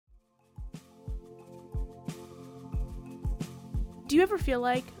do you ever feel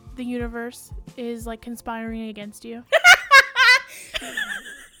like the universe is like conspiring against you?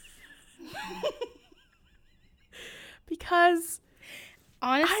 Because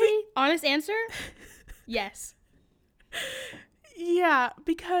honestly, honest answer, yes. Yeah,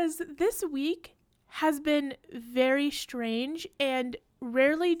 because this week has been very strange, and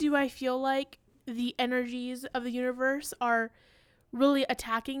rarely do I feel like the energies of the universe are really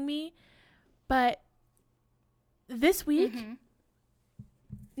attacking me. But this week,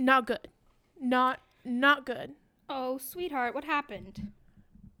 not good. Not good. Oh, sweetheart, what happened?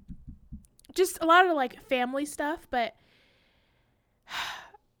 Just a lot of like family stuff, but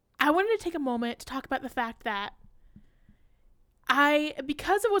I wanted to take a moment to talk about the fact that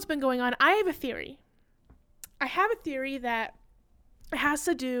because of what's been going on, I have a theory. I have a theory that it has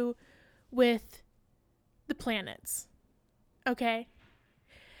to do with the planets. Okay?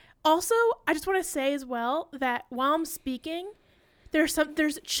 Also, I just want to say as well that while I'm speaking, there's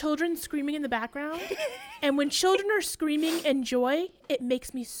children screaming in the background. And when children are screaming in joy, it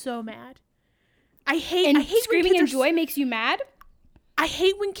makes me so mad. I hate screaming in joy makes you mad? I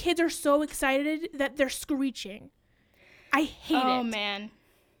hate when kids are so excited that they're screeching. I hate it. Oh, man.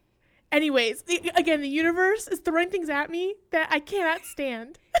 Anyways, again, the universe is throwing things at me that I cannot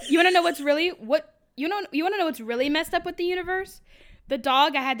stand. You want to know what's really you want to know what's really messed up with the universe? The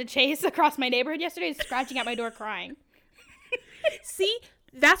dog I had to chase across my neighborhood yesterday is scratching at my door crying. See,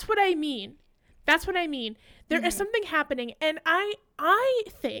 that's what I mean. There is something happening, and I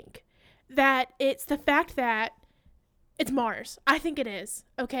think that it's the fact that it's Mars. I think it is,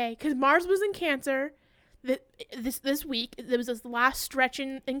 okay? Because Mars was in Cancer this week. There was this last stretch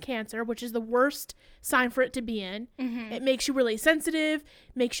in Cancer, which is the worst sign for it to be in. It makes you really sensitive,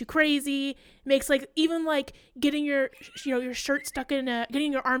 makes you crazy, makes like even like getting your shirt stuck in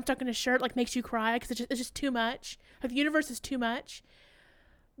getting your arm stuck in a shirt like makes you cry because it's just too much. Like the universe is too much.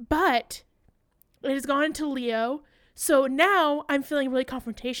 But it has gone into Leo. So now I'm feeling really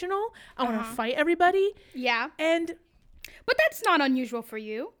confrontational. I want to fight everybody. Yeah. But that's not unusual for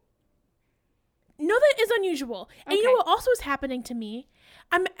you. No, that is unusual. And you know what also is happening to me?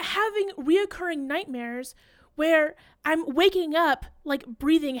 I'm having reoccurring nightmares where I'm waking up like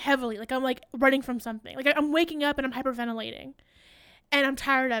breathing heavily. Like I'm like running from something. Like I'm waking up and I'm hyperventilating. And I'm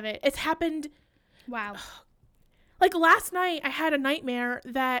tired of it. It's happened. Wow. Like last night I had a nightmare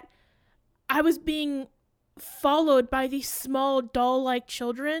that I was being followed by these small doll-like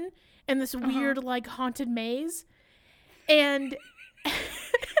children in this weird like haunted maze. And can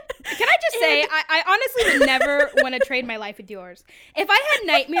I just say, I honestly would never want to trade my life with yours. If I had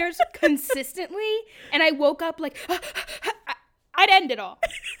nightmares consistently and I woke up like, I'd end it all.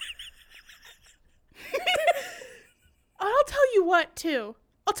 I'll tell you what, too.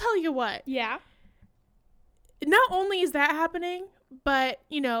 I'll tell you what. Yeah. Not only is that happening, but,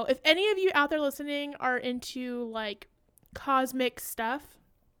 you know, if any of you out there listening are into, like, cosmic stuff,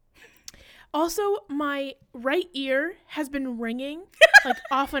 also, my right ear has been ringing, like,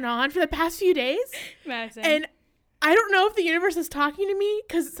 off and on for the past few days. Madisson. And I don't know if the universe is talking to me,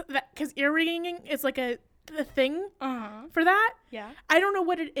 because ear ringing is, like, a thing for that. Yeah. I don't know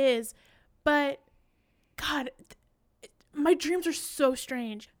what it is, but, God, my dreams are so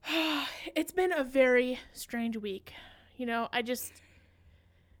strange. It's been a very strange week. You know, I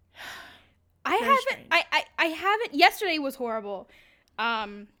haven't. Yesterday was horrible.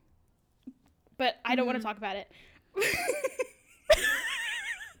 But I don't want to talk about it.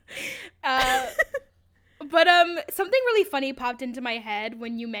 But something really funny popped into my head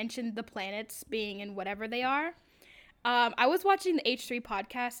when you mentioned the planets being in whatever they are. I was watching the H3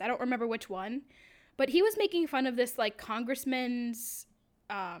 podcast. I don't remember which one, but he was making fun of this like congressman's.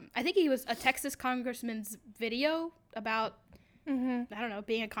 I think he was a Texas congressman's video about I don't know,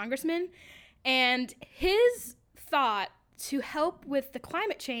 being a congressman, and his thought to help with the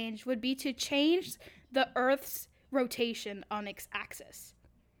climate change would be to change the Earth's rotation on its axis.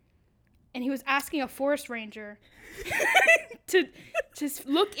 And he was asking a forest ranger to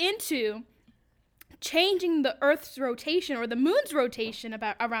look into changing the Earth's rotation or the moon's rotation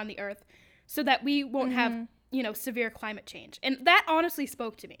around the Earth so that we won't have, severe climate change. And that honestly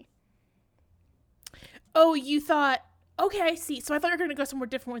spoke to me. Oh, you thought, okay, I see. So I thought you were going to go somewhere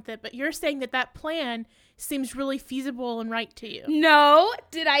different with it, but you're saying that plan seems really feasible and right to you. No.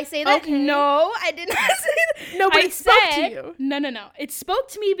 Did I say that? Okay. No, I did not say that. No, but it spoke to you. No. It spoke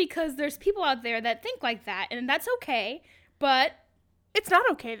to me because there's people out there that think like that, and that's okay, but... It's not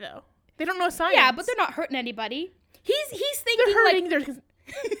okay, though. They don't know science. Yeah, but they're not hurting anybody. He's thinking they're hurting.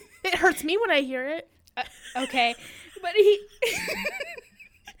 It hurts me when I hear it. Okay. But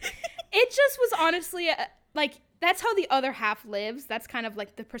it just was honestly, that's how the other half lives. That's kind of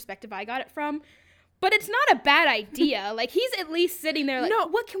like the perspective I got it from. But it's not a bad idea. Like, he's at least sitting there like, no,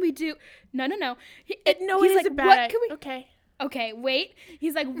 what can we do? No. He's like, a bad what can we... Okay, wait.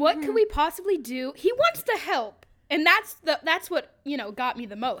 He's like, what can we possibly do? He wants to help. And that's what, got me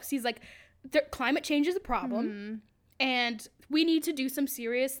the most. He's like, climate change is a problem, and we need to do some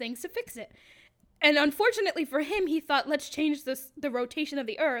serious things to fix it. And unfortunately for him, he thought, let's change the rotation of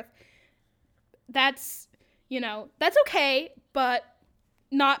the Earth. That's okay, but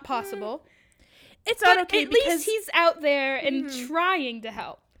not possible. It's not okay because... At least he's out there and trying to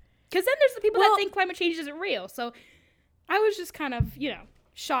help. Because then there's the people that think climate change isn't real. So I was just kind of,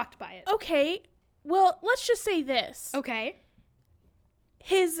 shocked by it. Okay. Well, let's just say this. Okay.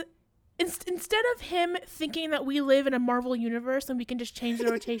 Instead of him thinking that we live in a Marvel universe and we can just change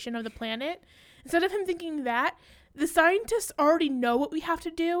the rotation of the planet, instead of him thinking that, the scientists already know what we have to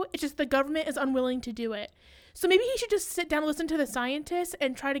do. It's just the government is unwilling to do it. So maybe he should just sit down and listen to the scientists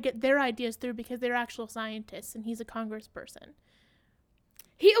and try to get their ideas through because they're actual scientists and he's a congressperson.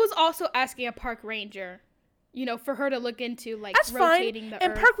 He was also asking a park ranger, for her to look into, like, that's rotating fine. The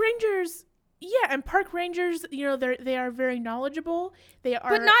and Earth. Park rangers, they are very knowledgeable. But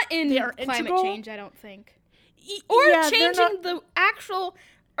not in climate integral. change, I don't think. Or changing the actual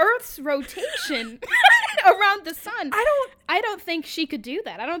Earth's rotation around the sun. I don't think she could do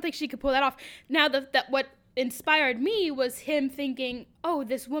that. I don't think she could pull that off. Now, that what inspired me was him thinking, oh,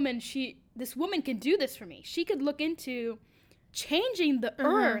 this woman can do this for me. She could look into changing the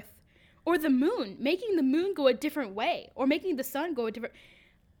Earth or the moon, making the moon go a different way, or making the sun go a different...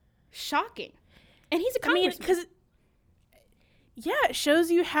 Shocking. And he's a congressman. Because it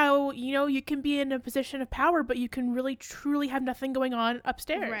shows you how, you can be in a position of power, but you can really, truly have nothing going on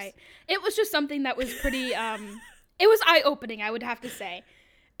upstairs. Right. It was just something that was pretty, it was eye-opening, I would have to say.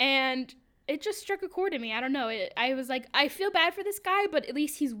 And it just struck a chord in me. I don't know. I was like, I feel bad for this guy, but at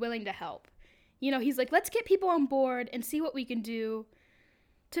least he's willing to help. He's like, let's get people on board and see what we can do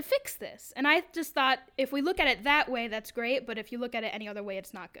to fix this. And I just thought, if we look at it that way, that's great. But if you look at it any other way,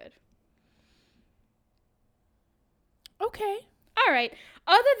 it's not good. Okay. All right.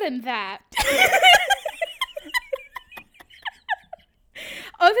 Other than that,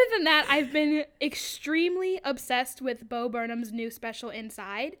 I've been extremely obsessed with Bo Burnham's new special,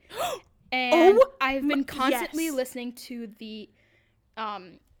 Inside. And I've been constantly listening to the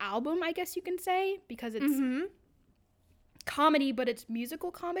album, I guess you can say, because it's comedy, but it's musical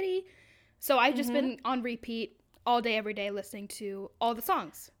comedy. So I've just been on repeat all day, every day, listening to all the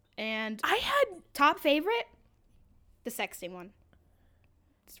songs. And I had top favorite, the sexting one.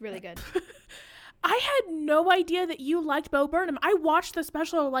 It's really good. I had no idea that you liked Bo Burnham. I watched the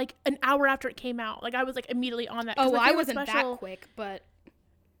special like an hour after it came out. Like I was like immediately on that. Oh, well, I wasn't that quick, but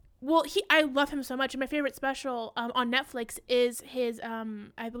well, I love him so much. And my favorite special on Netflix is his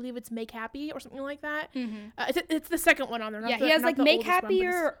I believe it's Make Happy or something like that. It's the second one on there. Yeah, he has like Make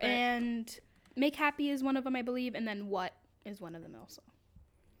Happier and Make Happy is one of them, I believe, and then What is one of them also.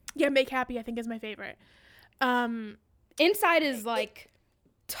 Yeah, Make Happy I think is my favorite. Inside is like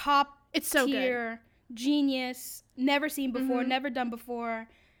top it's so tier, good. Genius, never seen before, never done before,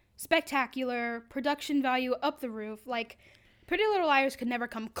 spectacular, production value up the roof. Like, Pretty Little Liars could never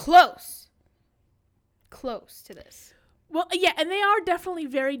come close to this. Well, yeah, and they are definitely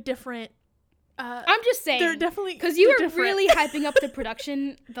very different. I'm just saying. They're definitely because you were really hyping up the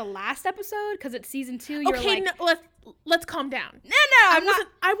production the last episode because it's season 2. You're okay, like, no, let's calm down. No,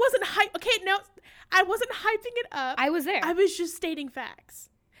 I wasn't hype. Okay, no, I wasn't hyping it up. I was there. I was just stating facts.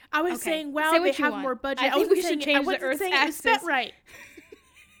 I was saying, wow, they have more budget. I think we should change the Earth's axis. It's right.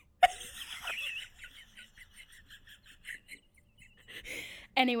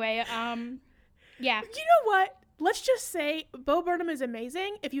 Anyway, yeah. You know what? Let's just say Bo Burnham is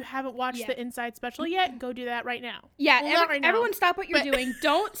amazing. If you haven't watched the Inside special yet, go do that right now. Yeah, well, right now. Everyone stop what you're doing.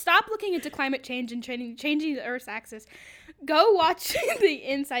 Don't stop looking into climate change and changing the Earth's axis. Go watch the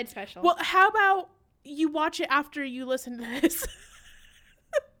Inside special. Well, how about you watch it after you listen to this?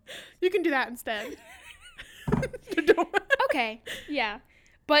 You can do that instead. Okay, yeah.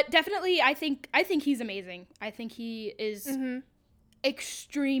 But definitely, I think he's amazing. I think he is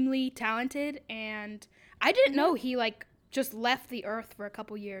extremely talented, and I didn't know he like just left the Earth for a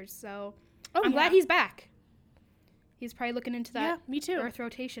couple years. So I'm glad he's back. He's probably looking into that me too. Earth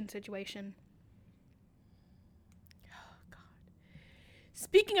rotation situation. Oh God!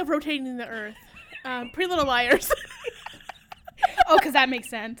 Speaking of rotating the Earth, Pretty Little Liars. Oh, because that makes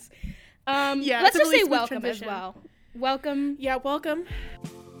sense. Let's just say welcome transition. As well. Welcome. Yeah, welcome.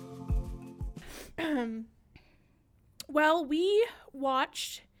 Well, we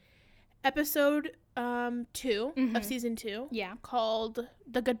watched episode 2 of season 2. Yeah. Called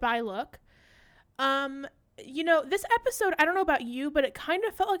The Goodbye Look. This episode, I don't know about you, but it kind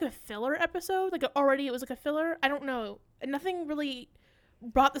of felt like a filler episode. Like, already it was like a filler. I don't know. Nothing really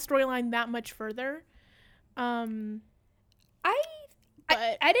brought the storyline that much further. I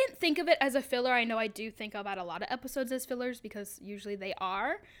didn't think of it as a filler. I know I do think about a lot of episodes as fillers because usually they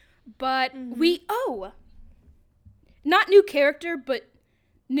are. But not new character, but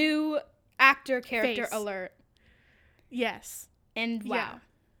new actor character Face. alert. Yes. And wow. Yeah.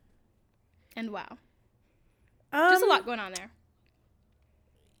 And wow. Just a lot going on there.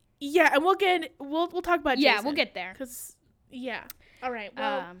 Yeah, and we'll talk about Jason. Yeah, we'll get there. All right.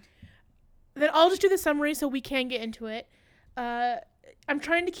 Well, then I'll just do the summary so we can get into it. I'm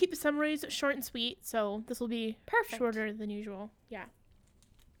trying to keep the summaries short and sweet, so this will be shorter than usual. Yeah.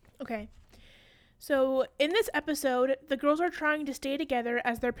 Okay. So, in this episode, the girls are trying to stay together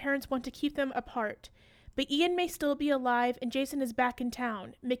as their parents want to keep them apart. But Ian may still be alive, and Jason is back in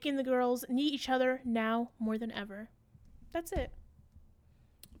town, making the girls need each other now more than ever. That's it.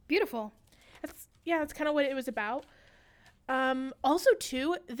 Beautiful. That's kind of what it was about. Also,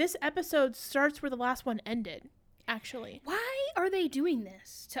 too, this episode starts where the last one ended, actually. Why are they doing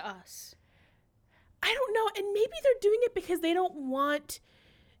this to us? I don't know, and maybe they're doing it because they don't want...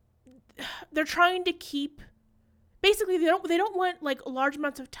 They're trying to keep... Basically, they don't want, like, large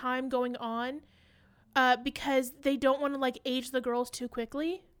amounts of time going on, because they don't want to, like, age the girls too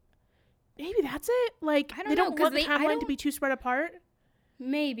quickly. Maybe that's it. Like, they don't want the timeline to be too spread apart.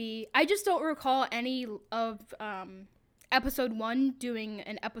 Maybe. I just don't recall any of episode 1 doing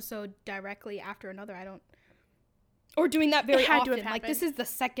an episode directly after another. Or doing that very often. Like, this is the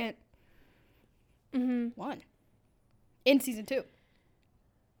second one in season 2.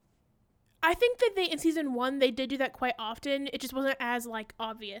 I think that in season 1, they did do that quite often. It just wasn't as, like,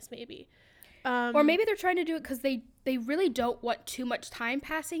 obvious, maybe. Or maybe they're trying to do it because they really don't want too much time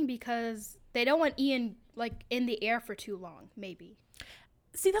passing because they don't want Ian, like, in the air for too long, maybe.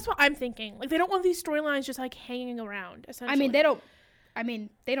 See, that's what I'm thinking. Like, they don't want these storylines just, like, hanging around, essentially. I mean,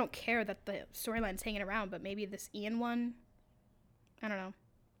 they don't care that the storyline's hanging around, but maybe this Ian one, I don't know.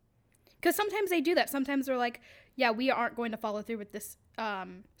 Because sometimes they do that. Sometimes they're like, yeah, we aren't going to follow through with this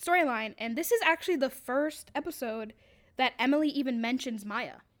storyline. And this is actually the first episode that Emily even mentions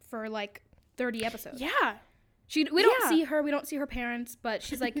Maya for, like, 30 episodes. Yeah. We don't see her. We don't see her parents. But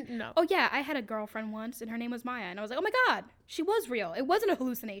she's like, no. Oh, yeah, I had a girlfriend once, and her name was Maya. And I was like, oh, my God, she was real. It wasn't a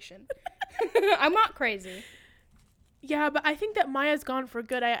hallucination. I'm not crazy. Yeah, but I think that Maya's gone for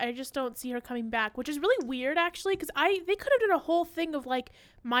good. I just don't see her coming back, which is really weird, actually, because they could have done a whole thing of, like,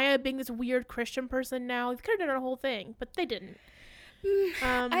 Maya being this weird Christian person now. They could have done a whole thing, but they didn't.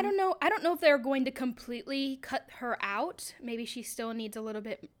 I don't know. I don't know if they're going to completely cut her out. Maybe she still needs a little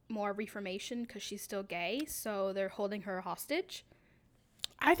bit more reformation because she's still gay, so they're holding her hostage.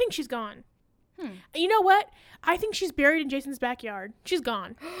 I think she's gone. You know what? I think she's buried in Jason's backyard. She's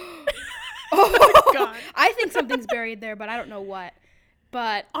gone. Oh, God. I think something's buried there, but I don't know what.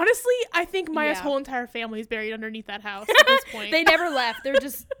 But honestly, I think Maya's whole entire family is buried underneath that house at this point. They never left. They're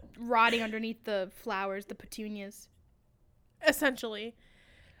just rotting underneath the flowers, the petunias. Essentially.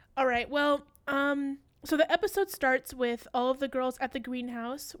 All right. Well, so the episode starts with all of the girls at the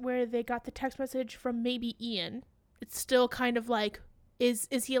greenhouse where they got the text message from maybe Ian. It's still kind of like, is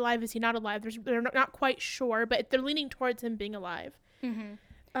he alive? Is he not alive? They're not quite sure, but they're leaning towards him being alive. Mm-hmm.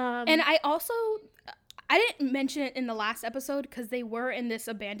 And I didn't mention it in the last episode because they were in this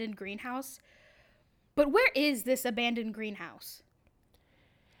abandoned greenhouse. But where is this abandoned greenhouse?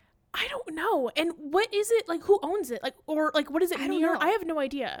 I don't know. And what is it? Like, who owns it? Like, or like, what is it near? I don't know. I have no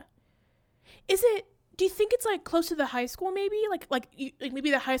idea. Do you think it's like close to the high school maybe? Like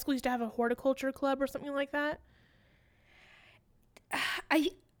maybe the high school used to have a horticulture club or something like that?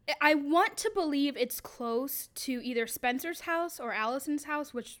 I want to believe it's close to either Spencer's house or Alison's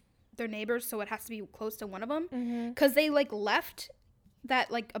house, which they're neighbors, so it has to be close to one of them. Because they, like, left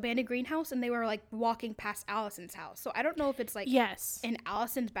that, like, abandoned greenhouse, and they were, like, walking past Alison's house. So I don't know if it's, like, in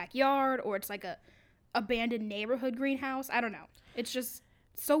Alison's backyard, or it's, like, a abandoned neighborhood greenhouse. I don't know. It's just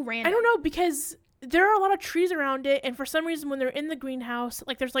so random. I don't know, because there are a lot of trees around it, and for some reason when they're in the greenhouse,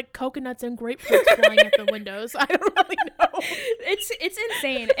 like, there's, like, coconuts and grapefruits flying at the windows. I don't really know. It's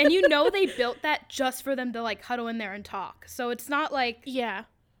insane. And you know they built that just for them to, like, huddle in there and talk. So it's not like... Yeah.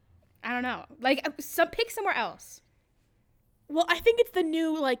 I don't know. Like, pick somewhere else. Well, I think it's the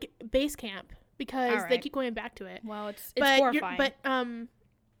new, like, base camp, because they keep going back to it. Well, it's horrifying.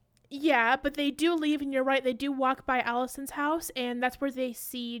 Yeah, but they do leave, and you're right, they do walk by Alison's house, and that's where they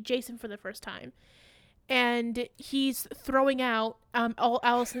see Jason for the first time. and he's throwing out all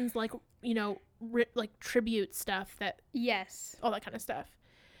Allison's like like tribute stuff, that Yes. all that kind of stuff.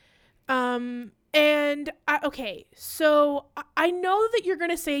 Okay, so I know that you're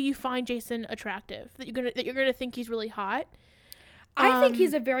gonna say you find Jason attractive, that you're gonna think he's really hot. I think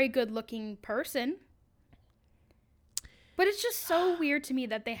he's a very good-looking person. But it's just so weird to me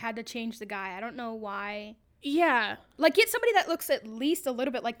that they had to change the guy. I don't know why. Yeah. Like, get somebody that looks at least a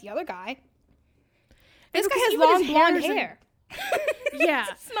little bit like the other guy. This guy has even long his blonde hair's hair. Yeah.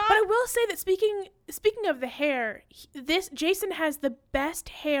 It's not- But I will say that speaking of the hair, this Jason has the best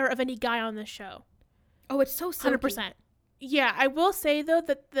hair of any guy on this show. Oh, it's so silky. 100%. Yeah, I will say though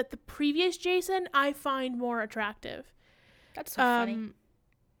that the previous Jason I find more attractive. That's so funny.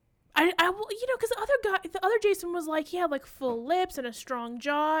 I will, because the other Jason was like, he had like full lips and a strong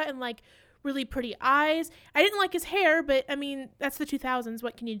jaw and like really pretty eyes. I didn't like his hair, but I mean, that's the 2000s.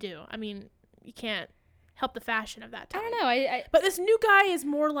 What can you do? I mean, you can't help the fashion of that time. I don't know. But this new guy is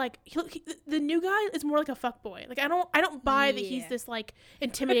more like the new guy is more like a fuckboy. Like I don't buy that he's this like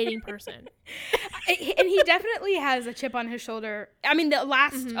intimidating person. And he definitely has a chip on his shoulder. I mean, the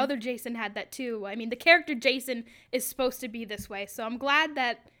last other Jason had that too. I mean, the character Jason is supposed to be this way, so I'm glad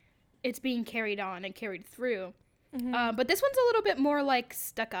that it's being carried on and carried through. But this one's a little bit more like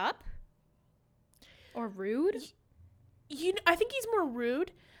stuck up or rude. I think he's more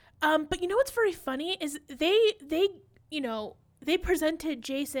rude. But what's very funny is they presented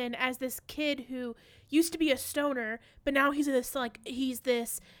Jason as this kid who used to be a stoner, but now he's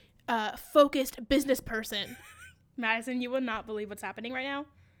this focused business person. Madison, you will not believe what's happening right now.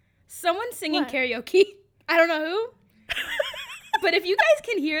 Someone's singing What? karaoke. I don't know who. But if you guys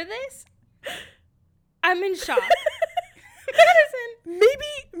can hear this, I'm in shock. Madison.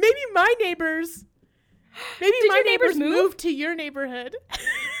 Maybe my neighbors. Maybe Did my your neighbors moved to your neighborhood.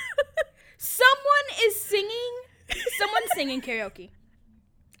 Someone's singing karaoke.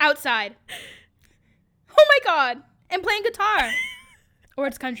 Outside. Oh my god. And playing guitar. Or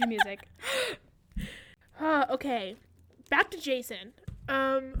it's country music. Okay. Back to Jason.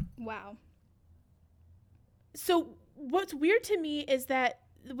 Wow. So what's weird to me is that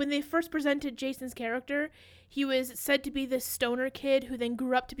when they first presented Jason's character, he was said to be this stoner kid who then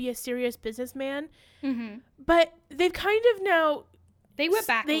grew up to be a serious businessman. But they've kind of now... They went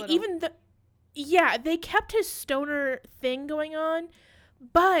back a little. They kept his stoner thing going on,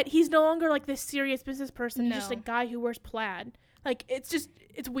 but he's no longer like this serious business person. He's just a guy who wears plaid. Like,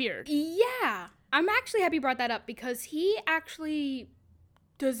 it's weird. Yeah. I'm actually happy you brought that up because he actually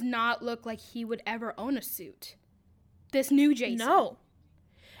does not look like he would ever own a suit. This new Jason. No.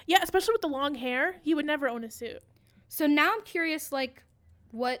 Yeah, especially with the long hair. He would never own a suit. So now I'm curious, like,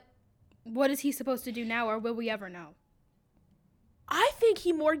 what is he supposed to do now, or will we ever know? I think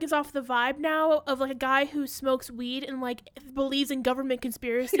he more gives off the vibe now of like a guy who smokes weed and like believes in government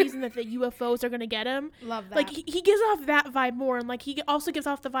conspiracies and that the UFOs are gonna get him. Love that. Like he gives off that vibe more, and like he also gives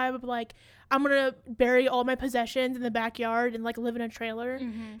off the vibe of like, I'm gonna bury all my possessions in the backyard and like live in a trailer.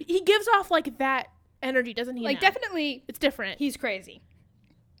 He gives off like that energy, doesn't he? Like now? definitely, it's different. He's crazy.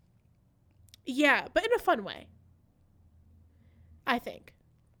 Yeah, but in a fun way, I think.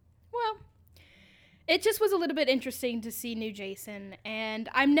 Well, it just was a little bit interesting to see New Jason, and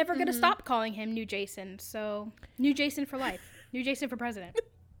I'm never going to stop calling him New Jason, so New Jason for life. New Jason for president.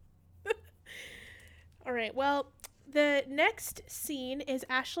 All right, well, the next scene is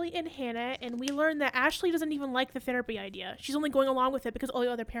Ashley and Hannah, and we learn that Ashley doesn't even like the therapy idea. She's only going along with it because all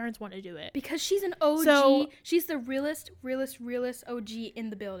the other parents want to do it. Because she's an OG. She's the realest OG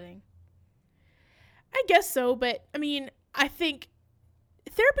in the building. I guess so, but, I mean, I think...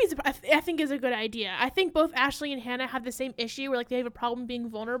 Therapy I think is a good idea. I think both Ashley and Hannah have the same issue where like they have a problem being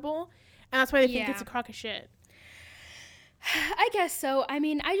vulnerable, and that's why they think it's a crock of shit. I guess so. I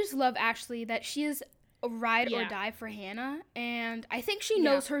mean, I just love Ashley, that she is a ride or die for Hannah, and I think she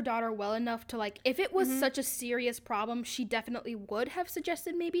knows her daughter well enough to like, if it was such a serious problem, she definitely would have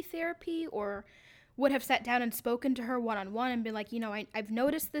suggested maybe therapy, or would have sat down and spoken to her one-on-one and been like, I've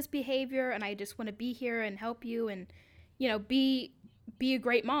noticed this behavior and I just want to be here and help you and, be a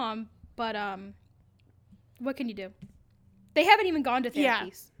great mom, but what can you do? They haven't even gone to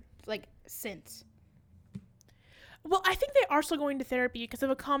therapy like since. Well, I think they are still going to therapy because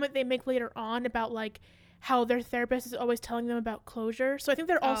of a comment they make later on about like how their therapist is always telling them about closure. So I think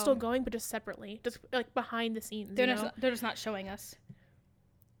they're all still going, but just separately, just like behind the scenes. They're just not showing us.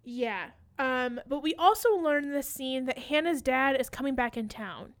 Yeah. But we also learn in this scene that Hannah's dad is coming back in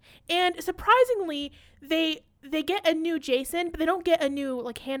town, and surprisingly, they get a new Jason, but they don't get a new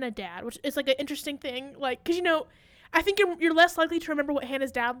like Hannah dad, which is like an interesting thing. Like, cause I think you're less likely to remember what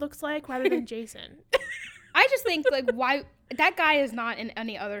Hannah's dad looks like rather than Jason. I just think, like, why that guy is not in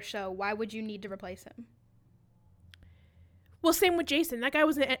any other show. Why would you need to replace him? Well, same with Jason. That guy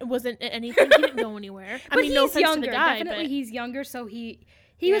wasn't in anything. He didn't go anywhere. But he's no offense younger. to the guy, Definitely, but he's younger. So he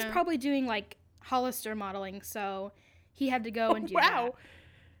was probably doing like Hollister modeling. So he had to go and do that.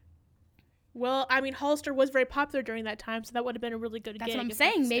 Well, I mean, Hollister was very popular during that time, so that would have been a really good gig. That's what I'm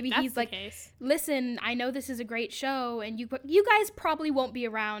saying. Maybe he's like, listen, I know this is a great show, and you guys probably won't be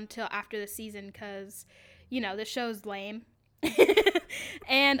around till after the season because, the show's lame.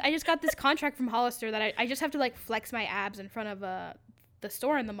 And I just got this contract from Hollister that I just have to, like, flex my abs in front of the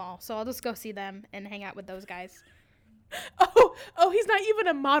store in the mall. So I'll just go see them and hang out with those guys. Oh, he's not even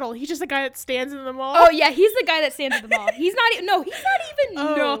a model. He's just a guy that stands in the mall. Oh, yeah, he's the guy that stands at the mall. He's not even, no. He's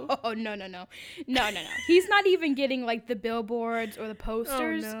not even getting, like, the billboards or the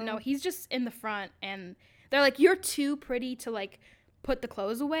posters. Oh, no, he's just in the front, and they're like, you're too pretty to, like, put the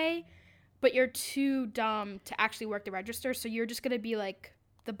clothes away, but you're too dumb to actually work the register, so you're just going to be, like,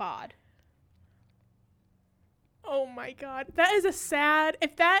 the bod. Oh, my God. That is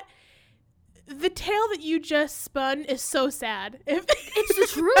the tale that you just spun is so sad. It's the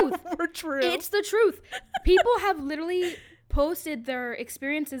truth. We're true. It's the truth. People have literally posted their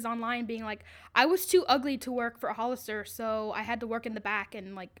experiences online being like, I was too ugly to work for a Hollister, so I had to work in the back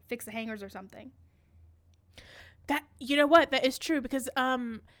and, like, fix the hangers or something. That, you know what? That is true because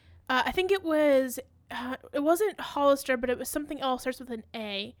I think it wasn't Hollister, but it was something else starts with an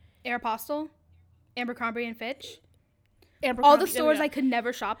A. Aeropostale? Abercrombie and Fitch? Abercrombie, all the stores I could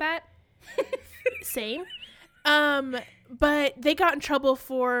never shop at. Same. But they got in trouble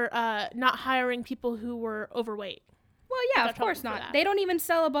for not hiring people who were overweight. Well, yeah, of course not. They don't even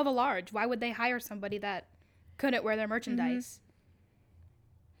sell above a large. Why would they hire somebody that couldn't wear their merchandise?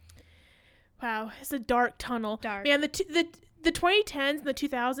 Mm-hmm. Wow, it's a dark tunnel. Man, the 2010s and the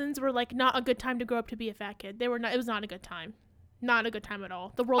 2000s were like not a good time to grow up to be a fat kid. They were not. It was not a good time. Not a good time at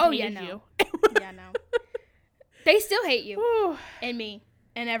all. The world hated you. Yeah, no. They still hate you and me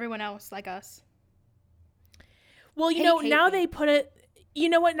and everyone else like us. Well, now they put it. You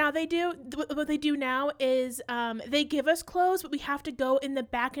know what? Now they do. What they do now is they give us clothes, but we have to go in the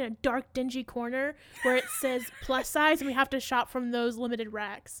back in a dark, dingy corner where it says plus size, and we have to shop from those limited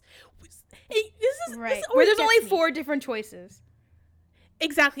racks. This is right. Where there's only 4 different choices.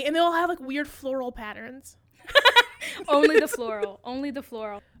 Exactly, and they all have like weird floral patterns. Only the floral.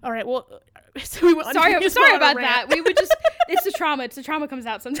 All right. Well, so we sorry about that. We would just. It's the trauma. It's the trauma comes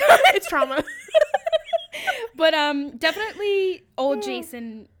out sometimes. It's trauma. But definitely old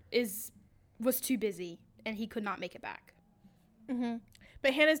Jason was too busy and he could not make it back. Mm-hmm.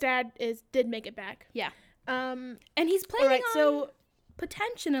 But Hannah's dad did make it back. Yeah. And he's planning on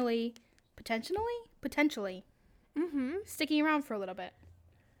potentially sticking around for a little bit.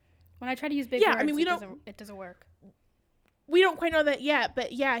 When I try to use big words, it doesn't work. We don't quite know that yet,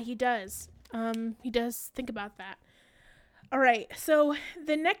 but yeah, he does. He does think about that. All right. So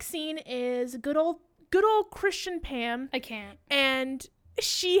the next scene is good old Christian Pam. I can't. And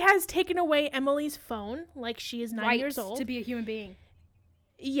she has taken away Emily's phone, like she is 9 years old. To be a human being.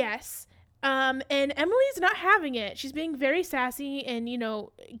 Yes. And Emily's not having it. She's being very sassy and,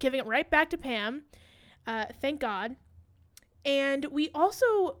 giving it right back to Pam. Thank God. And we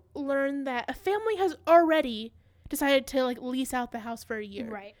also learn that a family has already decided to, like, lease out the house for a year.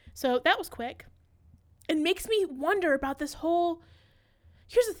 Right. So that was quick. It makes me wonder about this whole...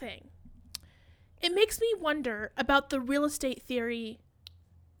 Here's the thing. It makes me wonder about the real estate theory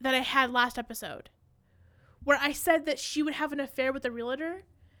that I had last episode, where I said that she would have an affair with the realtor.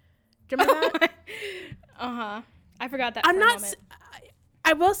 Do you remember that? Uh-huh. I forgot that.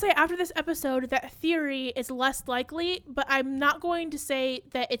 I will say after this episode that theory is less likely, but I'm not going to say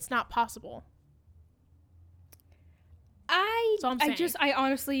that it's not possible. I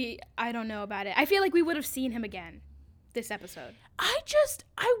honestly, I don't know about it. I feel like we would have seen him again this episode. I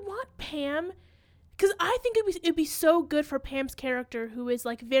want Pam, because I think it'd be so good for Pam's character, who is,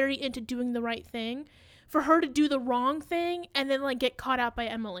 like, very into doing the right thing, for her to do the wrong thing and then, like, get caught out by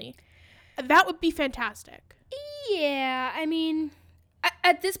Emily. That would be fantastic. Yeah, I mean,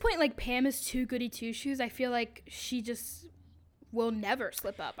 at this point, like, Pam is too goody two-shoes. I feel like she just will never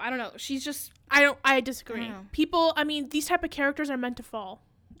slip up. I don't know. She's just... I disagree. People, I mean, these type of characters are meant to fall.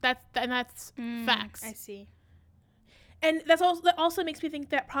 That's facts. I see. And that also makes me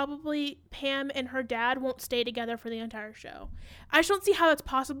think that probably Pam and her dad won't stay together for the entire show. I just don't see how that's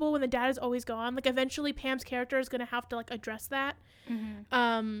possible when the dad is always gone. Like, eventually Pam's character is going to have to, like, address that.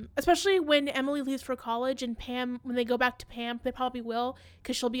 Mm-hmm. Especially when Emily leaves for college and Pam, when they go back to Pam, they probably will,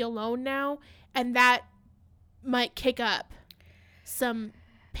 because she'll be alone now. And that might kick up some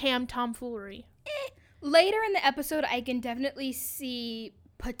Pam tomfoolery. Later in the episode, I can definitely see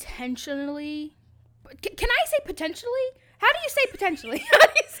potentially. Can I say potentially? How do you say potentially? How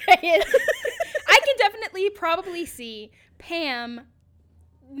do you say it? I can definitely probably see Pam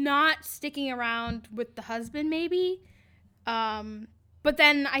not sticking around with the husband, maybe. But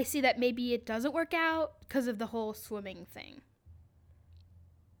then I see that maybe it doesn't work out because of the whole swimming thing.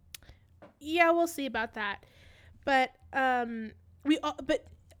 Yeah, we'll see about that. But but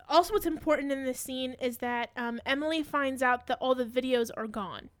also what's important in this scene is that Emily finds out that all the videos are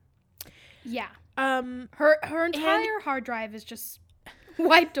gone. Yeah. Her entire hard drive is just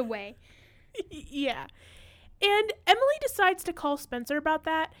wiped away. Yeah. And Emily decides to call Spencer about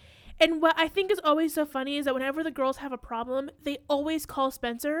that. And what I think is always so funny is that whenever the girls have a problem, they always call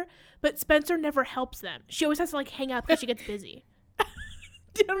Spencer, but Spencer never helps them. She always has to, like, hang up because she gets busy. I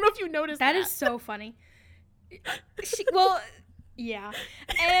don't know if you noticed that. That is so funny. Yeah.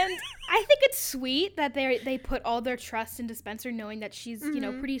 And I think it's sweet that they put all their trust into Spencer, knowing that she's,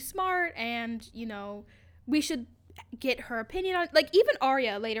 pretty smart, and, we should get her opinion on, like, even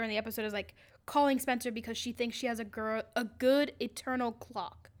Arya later in the episode is, like, calling Spencer because she thinks she has a good eternal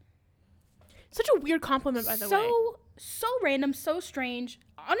clock. Such a weird compliment, by the way. So random, so strange.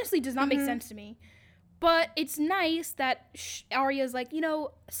 Honestly, does not make sense to me. But it's nice that Arya's like,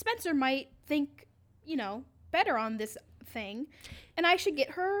 Spencer might think, better on this thing, and I should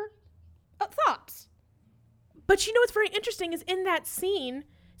get her thoughts. But what's very interesting is in that scene,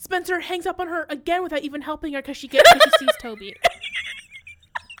 Spencer hangs up on her again without even helping her because she sees Toby.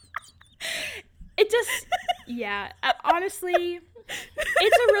 It just, yeah, honestly,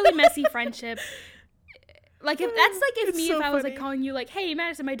 it's a really messy friendship. Like, if that's like if I was like calling you like, hey,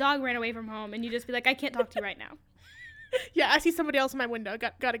 Madison, my dog ran away from home, and you just be like, I can't talk to you right now. Yeah, I see somebody else in my window.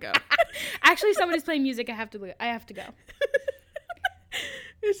 Gotta go. Actually, somebody's playing music. I have to go.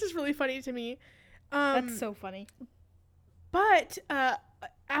 It's just really funny to me. That's so funny. But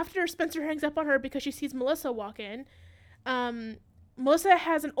after Spencer hangs up on her because she sees Melissa walk in, Melissa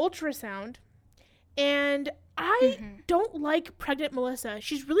has an ultrasound, and I don't like pregnant Melissa.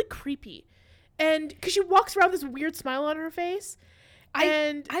 She's really creepy, and because she walks around with this weird smile on her face.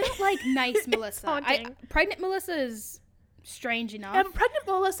 I don't like nice Melissa. Pregnant Melissa is strange enough. Pregnant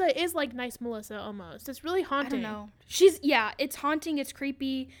Melissa is like nice Melissa almost. It's really haunting. I don't know. It's haunting. It's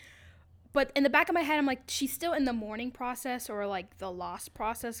creepy. But in the back of my head, I'm like, she's still in the mourning process or like the lost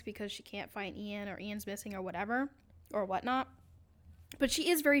process because she can't find Ian or Ian's missing or whatever or whatnot. But she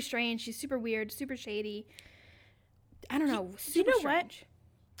is very strange. She's super weird, super shady. I don't know. Super strange.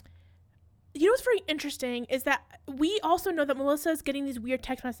 You know what's very interesting is that we also know that Melissa is getting these weird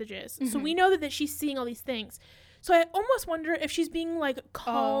text messages. So we know that she's seeing all these things. So I almost wonder if she's being like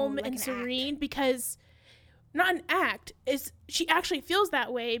calm and serene because not an act, is she actually feels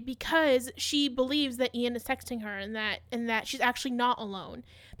that way because she believes that Ian is texting her and that she's actually not alone.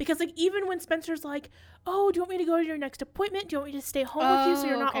 Because like even when Spencer's like, oh, do you want me to go to your next appointment? Do you want me to stay home with you so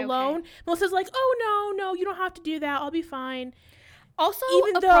you're not alone? Okay. Melissa's like, oh, no, you don't have to do that. I'll be fine. Also,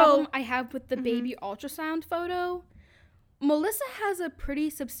 problem I have with the baby ultrasound photo, Melissa has a pretty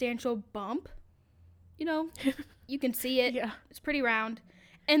substantial bump. You can see it. Yeah. It's pretty round.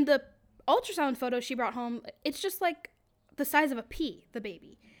 And the ultrasound photo she brought home, it's just like the size of a pea, the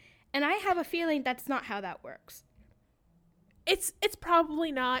baby. And I have a feeling that's not how that works. It's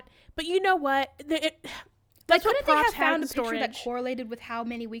probably not. But you know what? Couldn't they have found a picture that correlated with how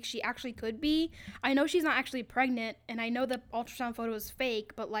many weeks she actually could be? I know she's not actually pregnant, and I know the ultrasound photo is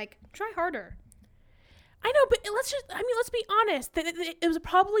fake, but, like, try harder. I know, but let's be honest. It was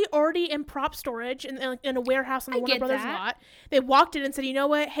probably already in prop storage in a warehouse on the Warner Brothers lot. They walked in and said, you know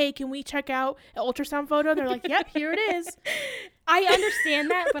what? Hey, can we check out an ultrasound photo? They're like, yep, here it is. I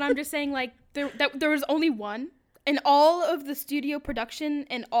understand that, but I'm just saying, like, there was only one. In all of the studio production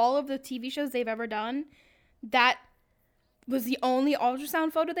and all of the TV shows they've ever done, that was the only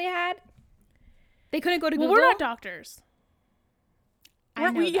ultrasound photo they had. They couldn't go to Google. Well, we're not doctors.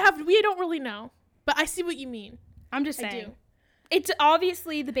 We don't really know, but I see what you mean. I'm just saying. It's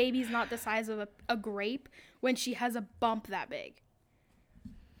obviously the baby's not the size of a grape when she has a bump that big.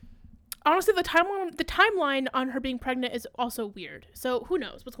 Honestly, the timeline on her being pregnant is also weird. So who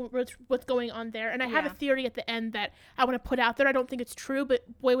knows what's going on there? And I have a theory at the end that I want to put out there. I don't think it's true,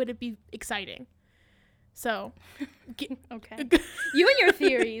 but boy, would it be exciting. So, okay. You and your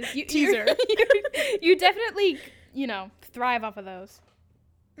theories. Teaser. You definitely, thrive off of those.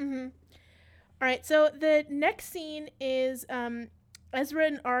 Mm-hmm. All right. So the next scene is Ezra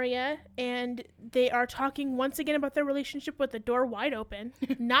and Arya, and they are talking once again about their relationship with the door wide open,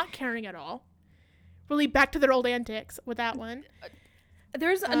 not caring at all. really back to their old antics with that one.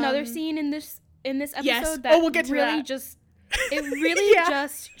 There's another scene in this episode yes. that we'll get to really that.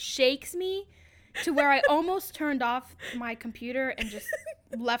 just shakes me to where I almost turned off my computer and just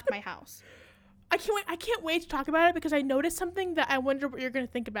left my house. I can't wait to talk about it because I noticed something that I wonder what you're going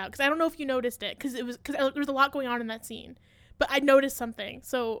to think about, because I don't know if you noticed it, because there was a lot going on in that scene, but I noticed something.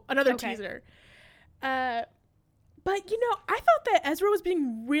 So another teaser. But I thought that Ezra was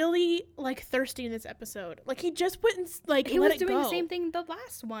being really like thirsty in this episode. Like he just wouldn't like he let was it doing go. the same thing the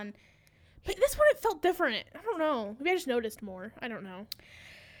last one. But this one it felt different. I don't know. Maybe I just noticed more. I don't know.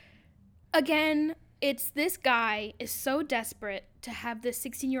 Again, it's this guy is so desperate to have this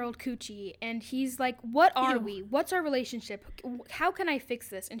 16-year-old coochie, and he's like, what are we? What's our relationship? How can I fix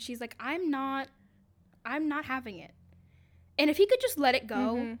this? And she's like, I'm not having it. And if he could just let it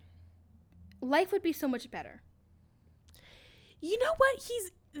go, life would be so much better. You know what?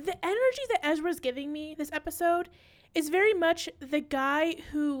 The energy that Ezra's giving me this episode is very much the guy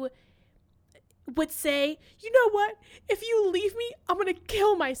who would say, you know what? If you leave me, I'm gonna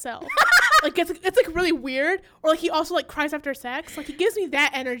kill myself. Like it's like really weird. Or like he also like cries after sex. Like he gives me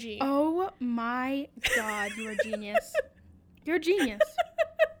that energy. Oh my God, you're a genius. You're a genius.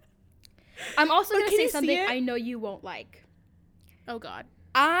 I'm also gonna say something I know you won't like. Oh God.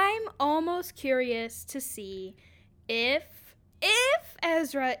 I'm almost curious to see if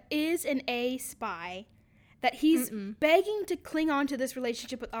Ezra is an A spy, that he's begging to cling on to this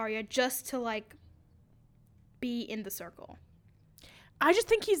relationship with Arya just to like be in the circle. I just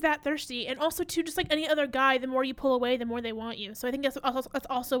think he's that thirsty, and also too, just like any other guy, the more you pull away, the more they want you. So I think that's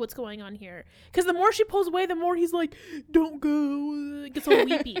also what's going on here. Because the more she pulls away, the more he's like, "Don't go," gets all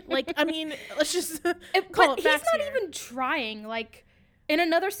weepy. Like, I mean, let's just call it facts. He's not here. even trying. Like in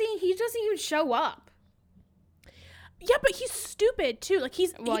another scene, he doesn't even show up. Yeah, but he's stupid too. Like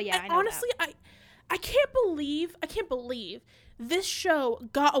I know honestly, that. I can't believe this show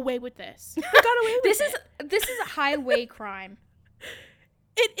got away with this. It got away with This is a highway crime.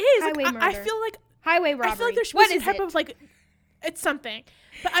 It is. Highway murder. I feel like highway robbery. I feel like there should be some type of like, it's something.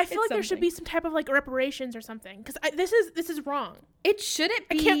 But I feel like there should be some type of like reparations or something, because this is wrong. It shouldn't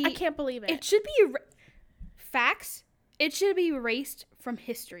be. I can't believe it. It should be facts. It should be erased from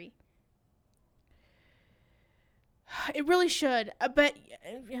history. It really should. But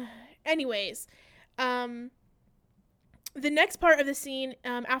anyways, the next part of the scene,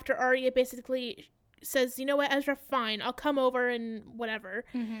 after Arya basically says, you know what, Ezra, fine, I'll come over and whatever.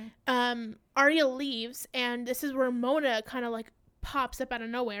 Arya leaves, and this is where Mona kind of like pops up out of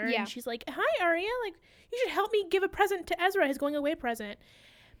nowhere, and she's like, hi, Arya, like, you should help me give a present to Ezra, his going away present.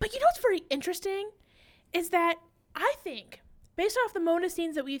 But you know what's very interesting is that I think, based off the Mona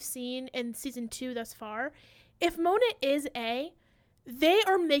scenes that we've seen in season 2 thus far, if Mona is A, they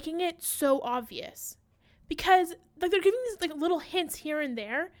are making it so obvious, because like they're giving these like little hints here and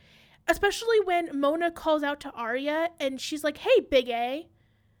there, especially when Mona calls out to Arya and she's like, hey, big A,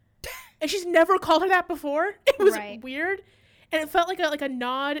 and she's never called her that before. It was weird, and it felt like a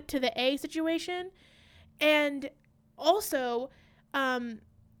nod to the A situation. And also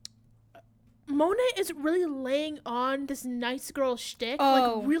Mona is really laying on this nice girl shtick,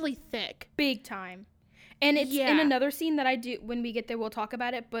 like really thick, big time. And it's in another scene that I do, when we get there, we'll talk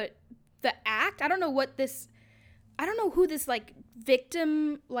about it. But the act, I don't know who this like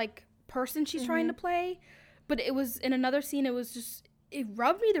victim like person she's trying to play, but it was in another scene. It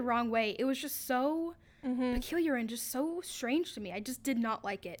rubbed me the wrong way. It was just so peculiar and just so strange to me. I just did not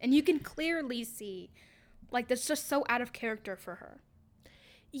like it. And you can clearly see, like, that's just so out of character for her.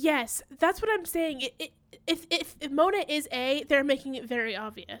 Yes, that's what I'm saying. If Mona is A, they're making it very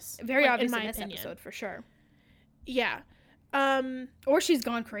obvious. Very obvious in this opinion. episode, for sure. Yeah. Or she's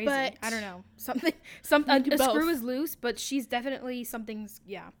gone crazy. But I don't know. A screw is loose, but she's definitely something's,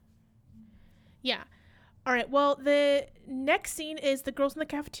 Yeah. All right. Well, the next scene is the girls in the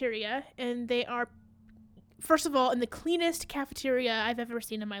cafeteria, and they are, first of all, in the cleanest cafeteria I've ever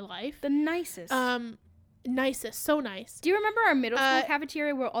seen in my life. The nicest. Nicest. So nice. Do you remember our middle school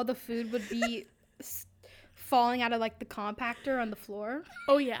cafeteria where all the food would be falling out of like the compactor on the floor?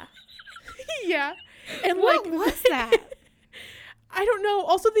 Oh yeah. Yeah. And what was that? I don't know.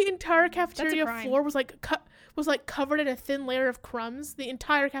 Also, the entire cafeteria floor was like covered in a thin layer of crumbs. The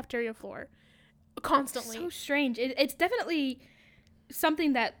entire cafeteria floor, constantly. So strange. It's definitely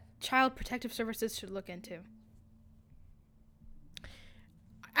something that Child Protective Services should look into.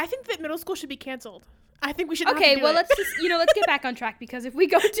 I think that middle school should be canceled. I think we should. Okay, well, let's get back on track, because if we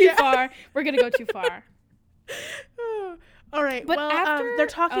go too far, we're gonna go too far. All right. But well, after they're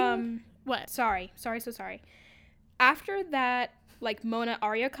talking. What? Sorry. After that like Mona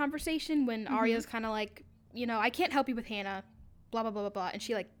Arya conversation when Arya's kind of like, you know, I can't help you with Hannah, blah blah blah blah blah, and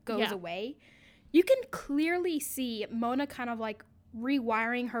she like goes away. You can clearly see Mona kind of like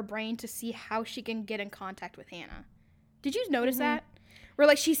rewiring her brain to see how she can get in contact with Hannah. Did you notice that? Where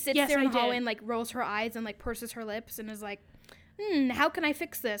like she sits there in the hallway and like rolls her eyes and like purses her lips and is like, how can I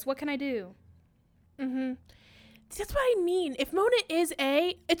fix this? What can I do? That's what I mean. If Mona is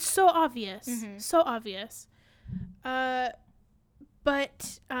it's so obvious. So obvious. But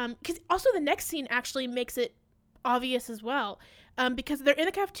because also the next scene actually makes it obvious as well. Because they're in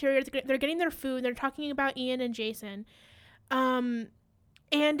the cafeteria, they're getting their food, they're talking about Ian and Jason.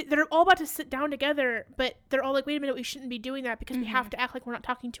 And they're all about to sit down together, but they're all like, wait a minute, we shouldn't be doing that because we have to act like we're not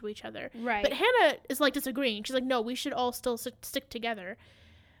talking to each other. Right. But Hannah is like disagreeing. She's like, no, we should all still stick together.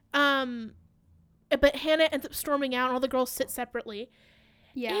 But Hannah ends up storming out and all the girls sit separately.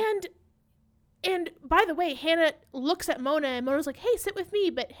 Yeah. And by the way, Hannah looks at Mona and Mona's like, hey, sit with me.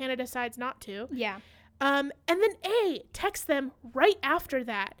 But Hannah decides not to. Yeah. And then texts them right after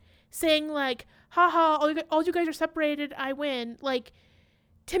that saying like, haha, all you guys are separated. I win. Like,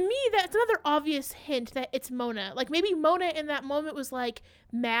 to me, that's another obvious hint that it's Mona. Like, maybe Mona in that moment was, like,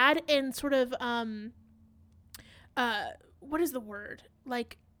 mad and sort of, what is the word?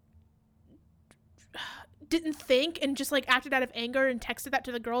 Like, didn't think and just, like, acted out of anger and texted that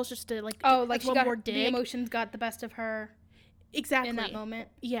to the girls just to, like, like one more dig. The emotions got the best of her. Exactly. In that moment.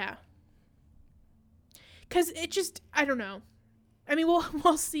 Yeah. Because it just, I don't know. I mean,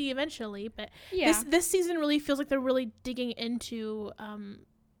 we'll see eventually, but this season really feels like they're really digging into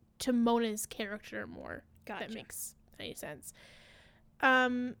to Mona's character more. Gotcha. If that makes any sense.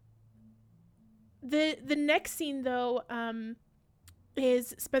 The next scene though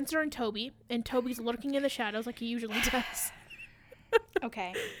is Spencer and Toby's lurking in the shadows like he usually does.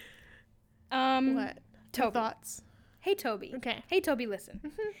 Okay. What? Toby. Thoughts? Hey Toby. Okay. Hey Toby, listen.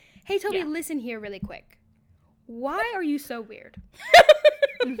 Hey Toby, listen here really quick. Why are you so weird?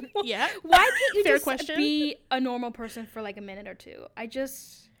 Yeah. Why can't you Fair just question. be a normal person for like a minute or two?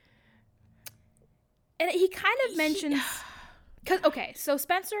 And he kind of mentions, so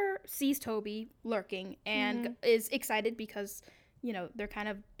Spencer sees Toby lurking and is excited because, you know, they're kind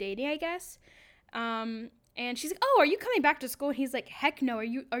of dating, I guess. And she's like, oh, are you coming back to school? And he's like, heck no.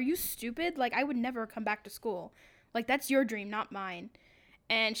 Are you stupid? Like, I would never come back to school. Like, that's your dream, not mine.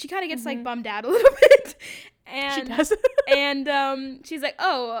 And she kind of gets like bummed out a little bit. And she does. And she's like,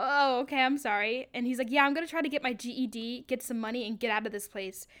 oh, okay, I'm sorry. And he's like, yeah, I'm going to try to get my GED, get some money, and get out of this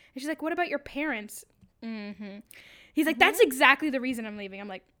place. And she's like, what about your parents? He's like, that's exactly the reason I'm leaving. I'm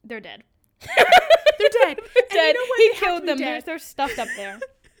like, they're dead. They're dead. They're dead. You know what? He killed them. They're stuffed up there.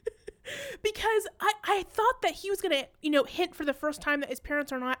 Because I thought that he was gonna, you know, hint for the first time that his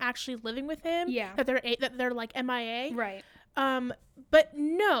parents are not actually living with him. Yeah. That they're like MIA. Right. But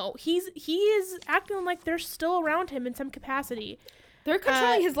no, he is acting like they're still around him in some capacity. They're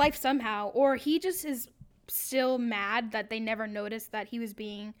controlling his life somehow, or he just is still mad that they never noticed that he was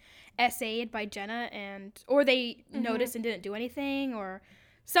being SA'd by Jenna, or they noticed and didn't do anything, or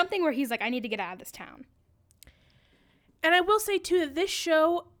something where he's like, I need to get out of this town. And I will say too that this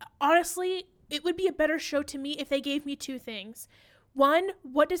show, honestly, it would be a better show to me if they gave me two things. One,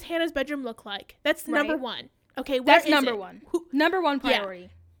 what does Hannah's bedroom look like? That's number one. Okay, that's number one. Number one priority.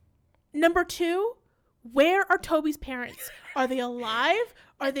 Yeah. Number two, where are Toby's parents? Are they alive?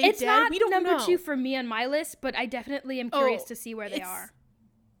 Are they it's dead? Not we don't number know. 2 for me on my list, but I definitely am curious to see where they are.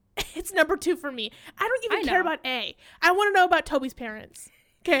 It's number 2 for me. I don't even care about A. I want to know about Toby's parents.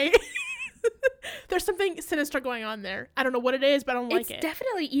 Okay? There's something sinister going on there. I don't know what it is, but I don't like it. It's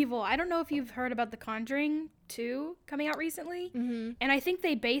definitely evil. I don't know if you've heard about The Conjuring 2 coming out recently. And I think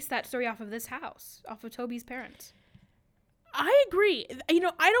they based that story off of this house, off of Toby's parents. I agree. You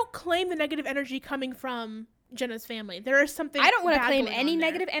know, I don't claim the negative energy coming from Jenna's family. There is something I don't want to claim any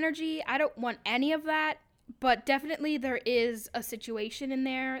negative energy. I don't want any of that. But definitely there is a situation in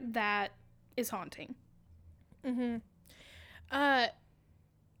there that is haunting.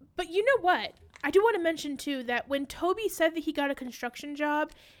 But you know what? I do want to mention, too, that when Toby said that he got a construction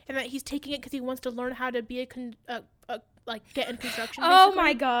job and that he's taking it because he wants to learn how to be get in construction, oh,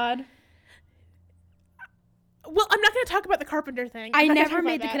 my God. Well, I'm not going to talk about the carpenter thing. I never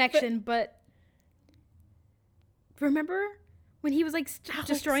made the connection, but remember when he was, like,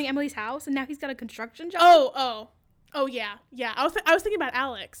 destroying Emily's house and now he's got a construction job? Oh, yeah. Yeah, I was thinking about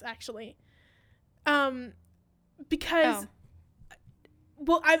Alex, actually. Because...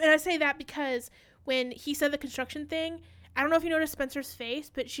 Well, I say that because when he said the construction thing, I don't know if you noticed Spencer's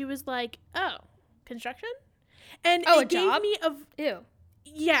face, but she was like, "Oh, construction," and it gave job? me Ew.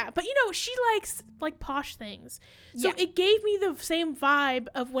 Yeah, but she likes like posh things. So Yeah. it gave me the same vibe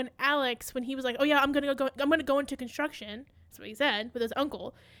of when he was like, "Oh yeah, I'm going to go into construction." That's what he said with his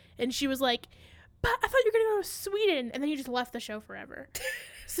uncle. And she was like, "But I thought you were going to go to Sweden." And then he just left the show forever.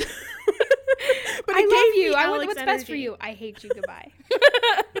 So, but I love you. I want Alex what's best for energy. you. I hate you. Goodbye.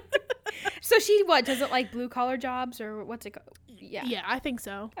 So she doesn't like blue collar jobs or what's it called? Yeah. Yeah, I think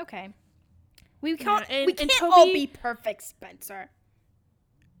so. Okay. We can't and all Toby- be perfect, Spencer.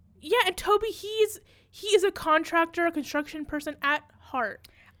 Yeah, and Toby, he is a contractor, a construction person at heart.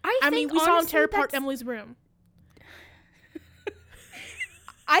 I mean, we saw him tear apart Emily's room.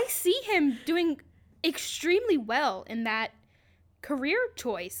 I see him doing extremely well in that career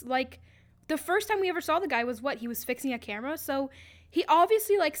choice. Like, the first time we ever saw the guy was he was fixing a camera. So he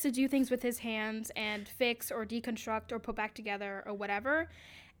obviously likes to do things with his hands and fix or deconstruct or put back together or whatever.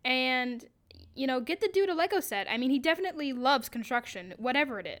 And, get the dude a Lego set. I mean, he definitely loves construction,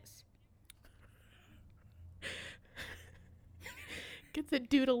 whatever it is. Get the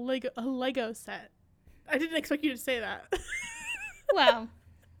dude a Lego set. I didn't expect you to say that. Well,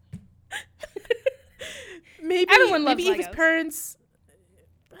 maybe everyone loves if his Legos. parents.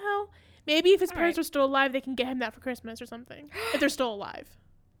 Well, maybe if his All parents right. are still alive, they can get him that for Christmas or something. If they're still alive.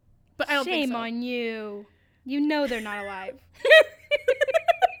 But I don't think shame so. on you. You know they're not alive.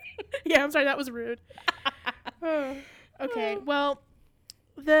 Yeah, I'm sorry, that was rude. Okay, well,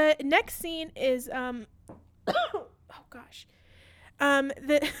 the next scene is oh gosh. My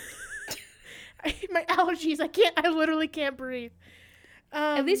allergies, I literally can't breathe.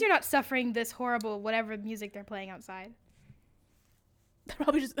 At least you're not suffering this horrible whatever music they're playing outside.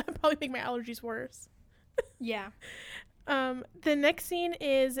 That'd probably make my allergies worse. Yeah. The next scene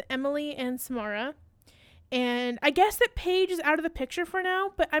is Emily and Samara. And I guess that Paige is out of the picture for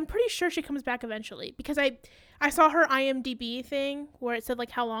now, but I'm pretty sure she comes back eventually because I saw her IMDb thing where it said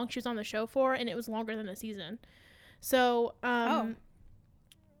like how long she was on the show for, and it was longer than a season. So,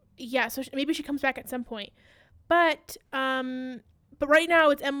 yeah, so maybe she comes back at some point. But right now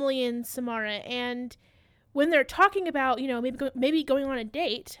it's Emily and Samara, and when they're talking about, maybe going on a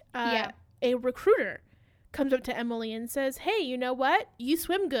date, a recruiter comes up to Emily and says, "Hey, you know what? You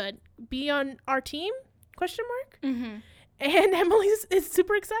swim good. Be on our team?" ? Mm-hmm. And Emily is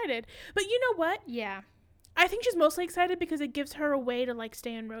super excited. But you know what? Yeah. I think she's mostly excited because it gives her a way to like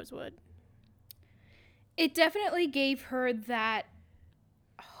stay in Rosewood. It definitely gave her that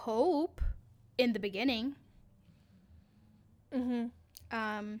hope in the beginning.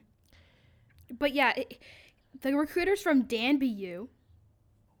 Mm-hmm. But yeah, the recruiter's from Danby U.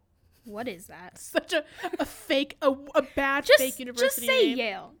 What is that? Such a fake, a bad fake university Just say name.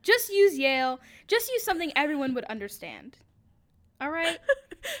 Yale. Just use Yale. Just use something everyone would understand. All right?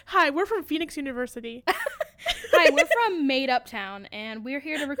 Hi, we're from Phoenix University. Hi, we're from Made Up Town, and we're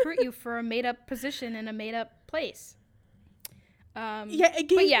here to recruit you for a made up position in a made up place. Yeah, it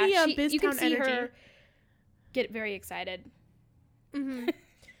gave me you can BizTown see energy. her get very excited. Mm-hmm.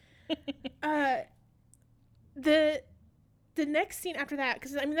 The next scene after that,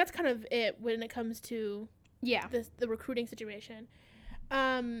 because I mean that's kind of it when it comes to the recruiting situation.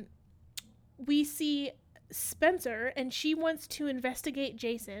 We see Spencer, and she wants to investigate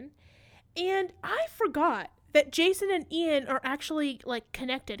Jason, and I forgot that Jason and Ian are actually like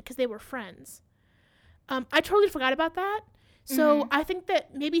connected because they were friends. I totally forgot about that. So I think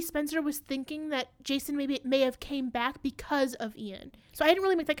that maybe Spencer was thinking that Jason may have came back because of Ian. So I didn't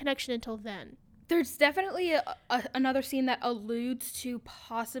really make that connection until then. There's definitely another scene that alludes to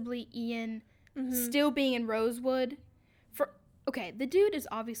possibly Ian still being in Rosewood. The dude is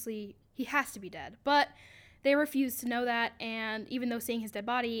obviously, he has to be dead, but they refuse to know that, and even though seeing his dead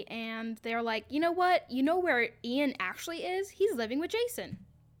body, and they're like, you know what? You know where Ian actually is? He's living with Jason.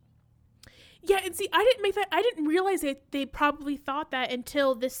 Yeah, and see, I didn't realize they probably thought that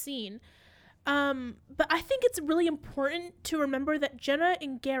until this scene. But I think it's really important to remember that Jenna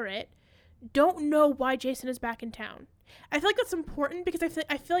and Garrett don't know why Jason is back in town. I feel like that's important because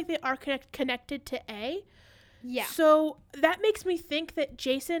I feel like they are connected to A. Yeah. So that makes me think that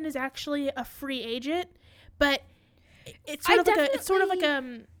Jason is actually a free agent, but it's sort of like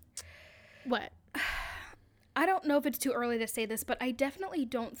what? I don't know if it's too early to say this, but I definitely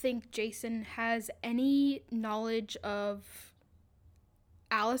don't think Jason has any knowledge of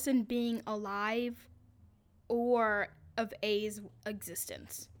Alison being alive or of A's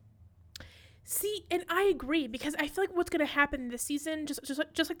existence. See, and I agree because I feel like what's going to happen this season,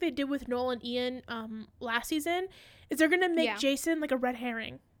 just like they did with Noel and Ian last season, is they're going to make Jason like a red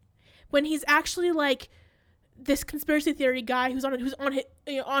herring when he's actually like this conspiracy theory guy who's on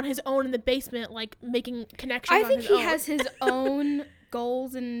his own in the basement, like making connections. I think he has his own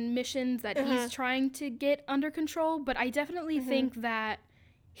goals and missions that he's trying to get under control, but I definitely think that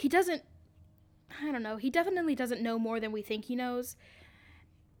he doesn't, I don't know, he definitely doesn't know more than we think he knows.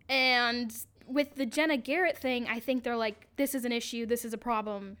 And with the Jenna Garrett thing, I think they're like, this is an issue, this is a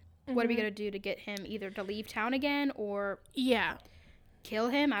problem. What are we going to do to get him either to leave town again or kill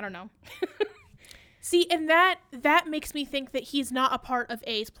him? I don't know. See, and that makes me think that he's not a part of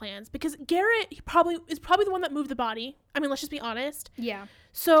A's plans, because Garrett is probably the one that moved the body. I mean, let's just be honest. Yeah.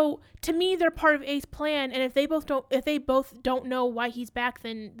 So to me, they're part of A's plan, and if they both don't know why he's back,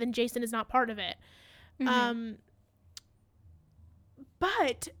 then Jason is not part of it. Mm-hmm.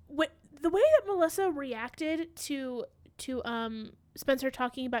 But the way that Melissa reacted to Spencer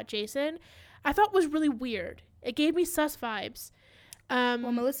talking about Jason, I thought was really weird. It gave me sus vibes. Well,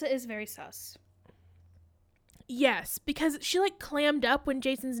 Melissa is very sus. Yes, because she like clammed up when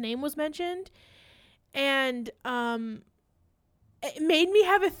Jason's name was mentioned, and it made me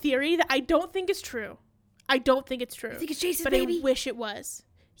have a theory that I don't think is true. I don't think it's true. I think it's Jason's but baby. I wish it was.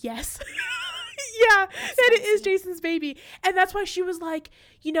 Yes. Yeah, and it is Jason's baby. And that's why she was like,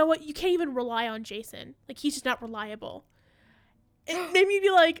 you know what? You can't even rely on Jason. Like, he's just not reliable. It made me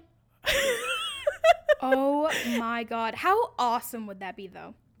be like... Oh my God. How awesome would that be,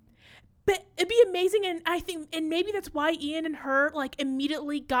 though? But it'd be amazing, and I think, and maybe that's why Ian and her like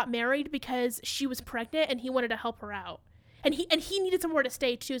immediately got married, because she was pregnant and he wanted to help her out, and he needed somewhere to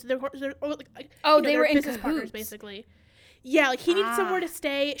stay too. So they were they were in business partners basically. Yeah, like he needed somewhere to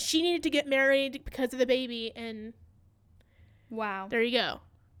stay. She needed to get married because of the baby, and wow, there you go.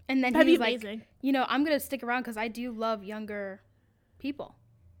 And then he was like, I'm gonna stick around because I do love younger people.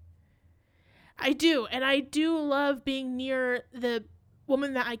 I do, and I do love being near the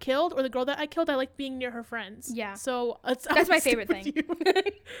woman that I killed, or the girl that I killed. I like being near her friends. Yeah. So that's my favorite thing.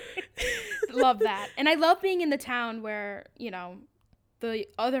 Love that. And I love being in the town where, the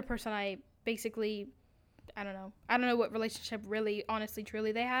other person I basically, I don't know what relationship really, honestly,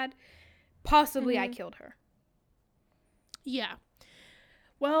 truly they had. Possibly I killed her. Yeah.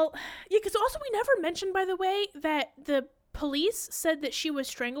 Well, yeah, because also we never mentioned, by the way, that the police said that she was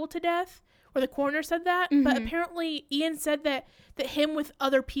strangled to death. Or the coroner said that, but apparently Ian said that him with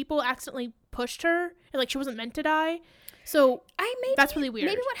other people accidentally pushed her, and like she wasn't meant to die. So that's really weird.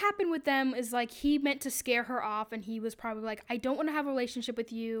 Maybe what happened with them is like he meant to scare her off, and he was probably like, I don't want to have a relationship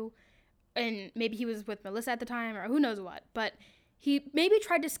with you. And maybe he was with Melissa at the time, or who knows what. But he maybe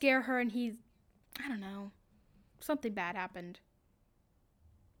tried to scare her, and I don't know, something bad happened.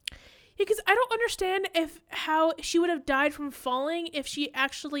 Yeah, because I don't understand how she would have died from falling if she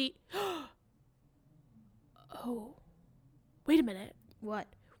actually... Oh, wait a minute. What?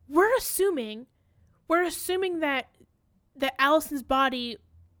 We're assuming that Alison's body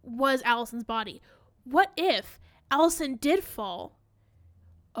was Alison's body. What if Alison did fall?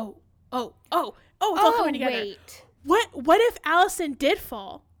 Oh, it's all coming together. Wait. What if Alison did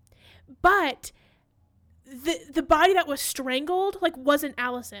fall, but the body that was strangled wasn't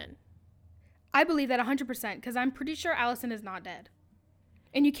Alison? I believe that 100% because I'm pretty sure Alison is not dead.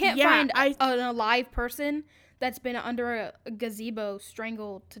 And you can't find an alive person that's been under a gazebo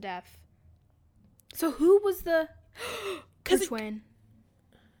strangled to death. So who was her twin?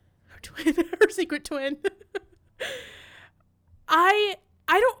 Her twin, her secret twin. I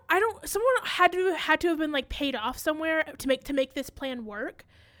don't. Someone had to have been paid off somewhere to make this plan work.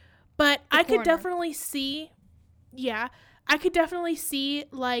 But I could definitely see, I could definitely see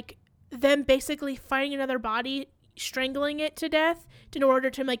them basically finding another body, strangling it to death in order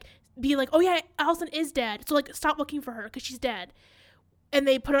to be like, oh yeah, Alison is dead, so stop looking for her because she's dead, and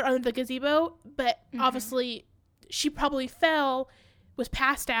they put her under the gazebo. But obviously she probably fell, was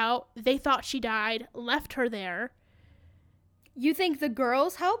passed out, they thought she died, left her there. You think the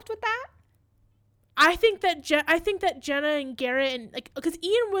girls helped with that? I think that Jenna and Garrett and because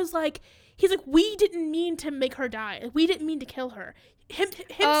Ian was he's like, we didn't mean to make her die, we didn't mean to kill her. Him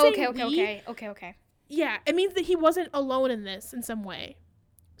saying okay. Yeah, it means that he wasn't alone in this in some way.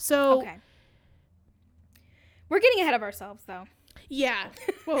 So okay. We're getting ahead of ourselves, though. Yeah.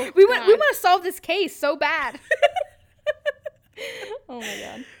 Whoa, we want to solve this case so bad. Oh my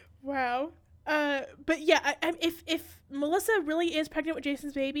God. Wow. But yeah, if Melissa really is pregnant with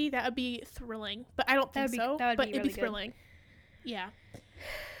Jason's baby, that would be thrilling. But I don't think so. That would be it'd be thrilling. Good. Yeah.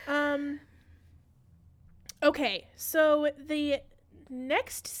 Okay, so the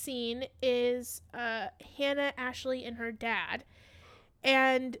next scene is Hannah, Ashley, and her dad.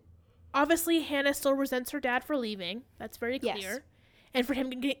 And obviously Hannah still resents her dad for leaving. That's very clear. Yes. And for him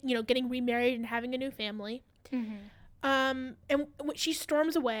getting remarried and having a new family. And she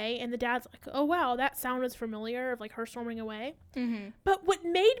storms away, and the dad's like, oh, wow, that sound is familiar, of, like, her storming away. Mm-hmm. But what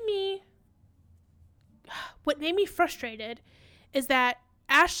made me frustrated is that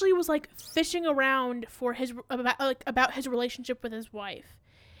Ashley was, like, fishing around for about his relationship with his wife.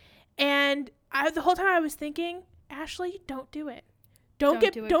 And the whole time I was thinking, Ashley, don't do it. Don't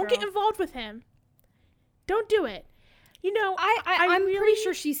get involved with him. Don't do it. You know, I'm really, pretty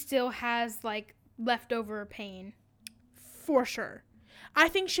sure she still has, like, leftover pain. For sure. I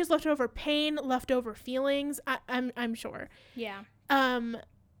think she has leftover pain, leftover feelings. I'm sure. Yeah.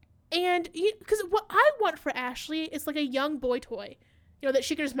 And because what I want for Ashley is, like, a young boy toy, you know, that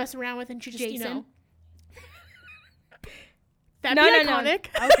she can just mess around with, and she just, Jason. You know. That'd be iconic.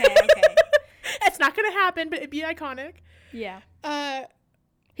 No. Okay. It's not gonna happen, but it'd be iconic. Yeah.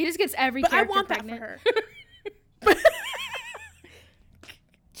 He just gets every character I want pregnant. that for her.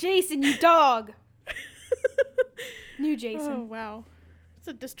 Jason, you dog. New Jason. Oh, wow. It's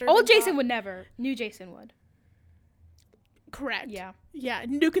a disturbing Old Jason thought. would never. New Jason would. Correct. Yeah. Yeah.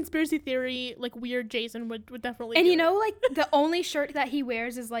 New conspiracy theory, like, weird Jason would definitely And do you know, it. like, the only shirt that he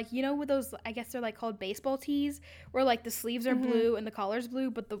wears is, like, you know, with those, I guess they're, like, called baseball tees, where, like, the sleeves are blue and the collar's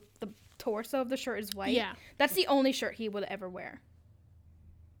blue, but the torso of the shirt is white. Yeah. That's the only shirt he would ever wear.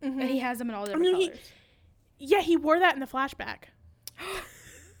 And he has them in all different colors. He wore that in the flashback.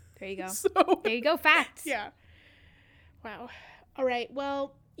 There you go. So, there you go. Facts. Yeah. Wow. All right.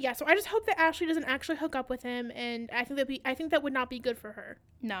 Well, yeah. So I just hope that Ashley doesn't actually hook up with him, and I think that would not be good for her.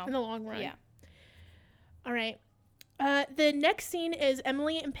 No. In the long run. Yeah. All right. The next scene is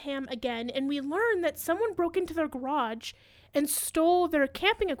Emily and Pam again, and we learn that someone broke into their garage and stole their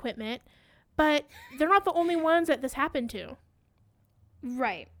camping equipment, but they're not the only ones that this happened to.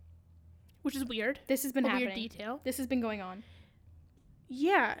 Right. Which is weird. This has been happening. Weird detail. This has been going on.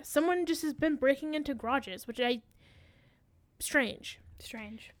 Yeah. Someone just has been breaking into garages, which strange.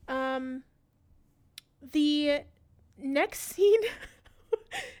 The next scene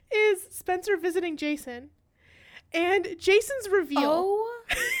is Spencer visiting Jason, and Jason's reveal.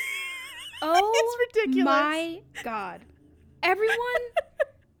 Oh, it's ridiculous. My God. Everyone.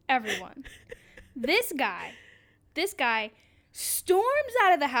 This guy storms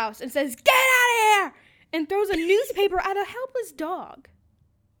out of the house and says, "Get out of here!" and throws a newspaper at a helpless dog.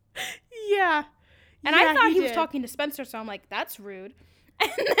 Yeah. And I thought he was talking to Spencer, so I'm like, that's rude.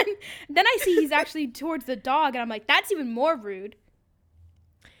 And then I see he's actually towards the dog, and I'm like, that's even more rude.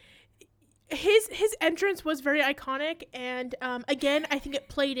 His entrance was very iconic, and again, I think it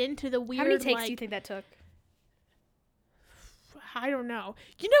played into the weird. How many takes do you think that took? I don't know.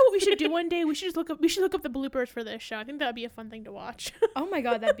 You know what we should do one day? We should look up the bloopers for this show. I think that would be a fun thing to watch. Oh my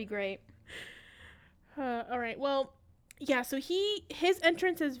God, that'd be great. All right. Well, yeah. So his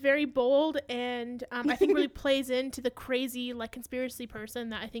entrance is very bold, and I think really plays into the crazy, like, conspiracy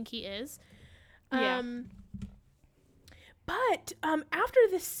person that I think he is. Yeah. But after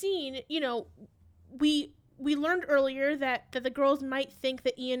this scene, you know, we learned earlier that the girls might think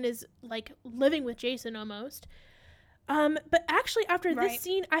that Ian is, like, living with Jason almost. But actually after this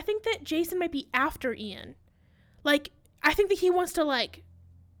scene, I think that Jason might be after Ian. Like, I think that he wants to, like,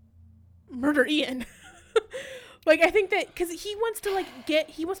 murder Ian. Like, I think that because he wants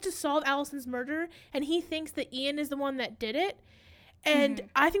to solve Alison's murder, and he thinks that Ian is the one that did it. And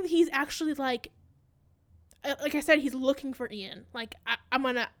I think that he's actually, like I said, he's looking for Ian. Like,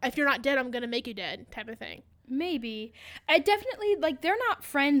 if you're not dead, I'm gonna make you dead, type of thing. Maybe. I definitely, like, they're not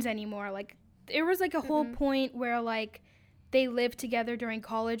friends anymore. Like, there was, like, a whole point where, like, they lived together during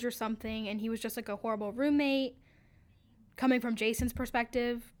college or something, and he was just, like, a horrible roommate, coming from Jason's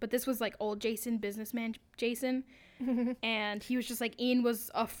perspective. But this was, like, old Jason, businessman Jason. And he was just, like, Ian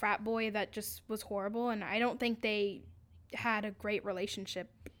was a frat boy that just was horrible, and I don't think they had a great relationship.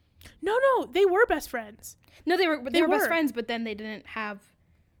 No, they were best friends. No, they were best friends, but then they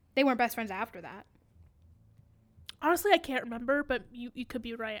weren't best friends after that. Honestly, I can't remember, but you could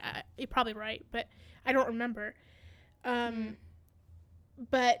be right. You're probably right, but I don't remember.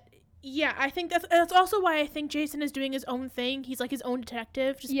 But yeah, I think that's also why I think Jason is doing his own thing. He's like his own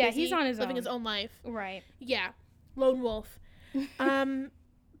detective. Just busy, he's on his living own. his own life. Right. Yeah, lone wolf.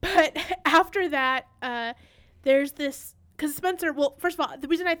 But after that, there's this. Because Spencer, well, first of all, the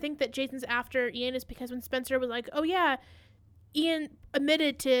reason I think that Jason's after Ian is because when Spencer was like, oh, yeah, Ian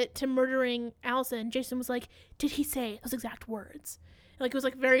admitted to murdering Alison, Jason was like, did he say those exact words? Like, it was,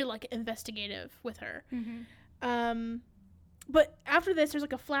 like, very, like, investigative with her. But after this, there's,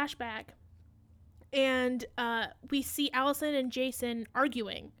 like, a flashback, and we see Alison and Jason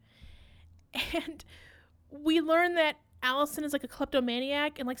arguing. And we learn that Alison is, like, a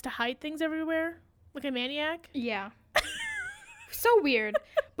kleptomaniac and likes to hide things everywhere, like a maniac. Yeah. So weird.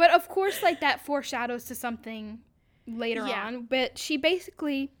 But of course, like, that foreshadows to something later on. But she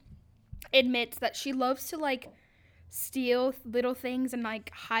basically admits that she loves to, like, steal little things and,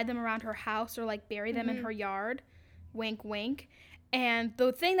 like, hide them around her house or, like, bury them in her yard. Wink, wink. And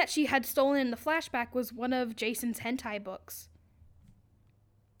the thing that she had stolen in the flashback was one of Jason's hentai books.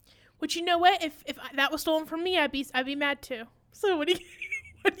 Which, you know what? If that was stolen from me, I'd be mad too. So what are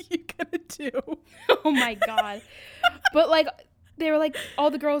you gonna do? Oh my god. But, like, they were like,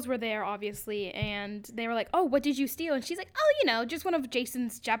 all the girls were there, obviously, and they were like, oh, what did you steal? And she's like, oh, you know, just one of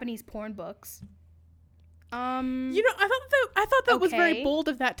Jason's Japanese porn books. You know, I thought that was very bold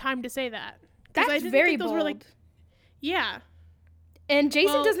of that time to say that. That's very bold. Were like, yeah. And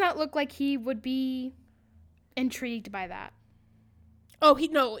Jason does not look like he would be intrigued by that. Oh,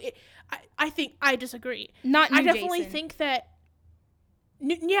 I think I disagree. Not new I definitely Jason. think that.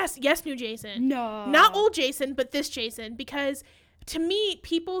 Yes, new Jason. No. Not old Jason, but this Jason. Because to me,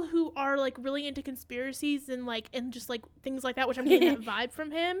 people who are like really into conspiracies and just like things like that, which I'm getting that vibe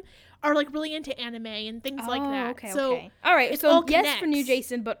from him, are like really into anime and things like that. Okay, so okay. All right, so all yes connects. for new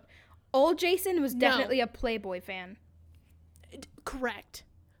Jason, but old Jason was definitely a Playboy fan. Correct.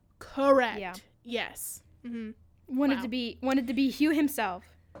 Yeah. Yes. Mm-hmm. Wanted to be Hugh himself.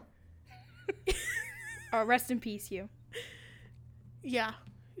 Oh, rest in peace, Hugh. Yeah.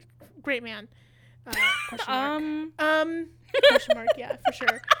 Great man. Question mark. Question mark, yeah, for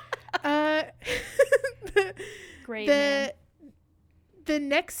sure. Great man. The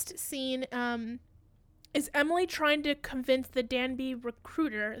next scene is Emily trying to convince the Danby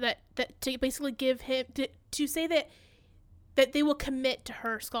recruiter that to basically give him to say that they will commit to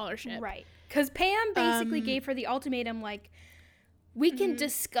her scholarship. Right. Because Pam basically gave her the ultimatum, like, we can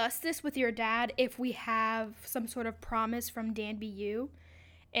discuss this with your dad if we have some sort of promise from Danby U.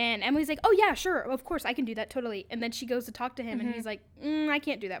 And Emily's like, oh, yeah, sure, of course, I can do that, totally. And then she goes to talk to him, and he's like, I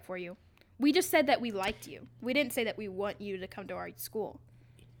can't do that for you. We just said that we liked you. We didn't say that we want you to come to our school.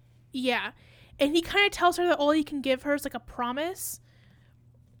 Yeah. And he kind of tells her that all he can give her is, like, a promise.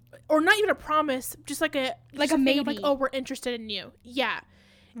 Or not even a promise, just like a maybe. Of like, oh, we're interested in you. Yeah.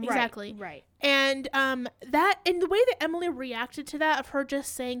 Exactly. Right. And that, and the way that Emily reacted to that, of her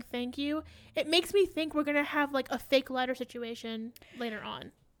just saying thank you, it makes me think we're gonna have like a fake letter situation later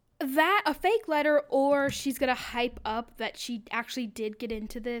on. That, a fake letter, or she's gonna hype up that she actually did get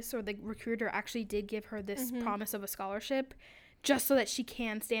into this, or the recruiter actually did give her this promise of a scholarship, just so that she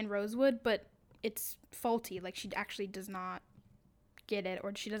can stay in Rosewood, but it's faulty. Like, she actually does not get it,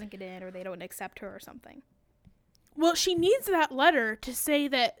 or she doesn't get in, or they don't accept her or something. Well, she needs that letter to say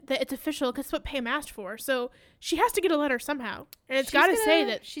that it's official, because it's what Pam asked for. So she has to get a letter somehow. And it's got to say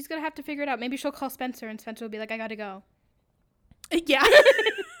that. She's going to have to figure it out. Maybe she'll call Spencer, and Spencer will be like, I got to go. Yeah.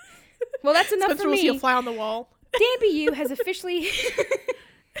 Well, that's enough Spencer for will me. see a fly on the wall. Danby U has officially...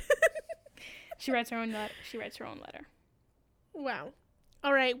 She writes her own letter. Wow.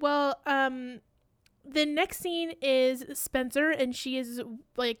 All right. Well, the next scene is Spencer, and she is,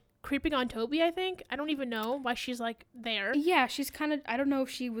 like, creeping on Toby, I think. I don't even know why she's, like, there. Yeah, she's kind of... I don't know if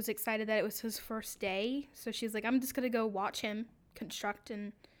she was excited that it was his first day. So she's like, I'm just going to go watch him construct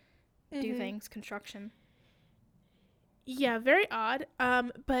and do things. Construction. Yeah, very odd.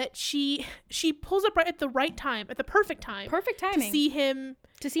 But she pulls up right at the right time, at the perfect time. Perfect timing. To see him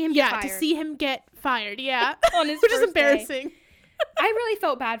get fired. To see him get fired, yeah. On his Which first is embarrassing. Day. I really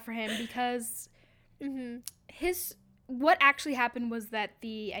felt bad for him because what actually happened was that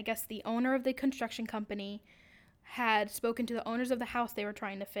the owner of the construction company had spoken to the owners of the house they were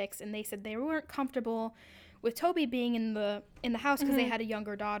trying to fix, and they said they weren't comfortable with Toby being in the house because they had a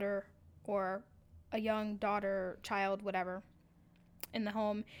younger daughter or a young daughter, child, whatever, in the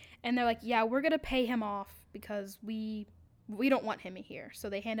home. And they're like, yeah, we're going to pay him off because we don't want him here. So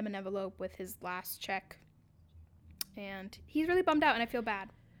they hand him an envelope with his last check. And he's really bummed out, and I feel bad.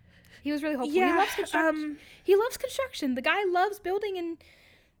 He was really hopeful. Yeah, he loves construction. He loves construction. The guy loves building and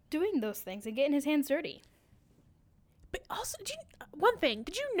doing those things and getting his hands dirty. But also, one thing,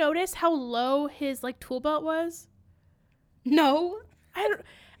 did you notice how low his, like, tool belt was? No. I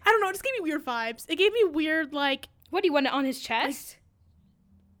don't know. It just gave me weird vibes. It gave me weird, like... What, do you want it on his chest?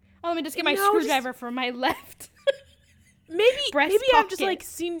 Let me just get my screwdriver for my left. Maybe I've just, like,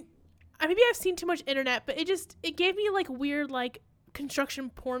 seen... Maybe I've seen too much internet, but it gave me, like, weird, like, construction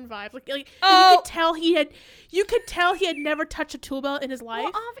porn vibe. Like you could tell he had never touched a tool belt in his life.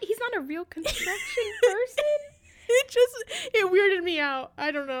 Well, he's not a real construction person. It weirded me out.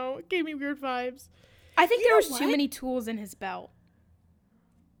 I don't know. It gave me weird vibes. I think there was too many tools in his belt.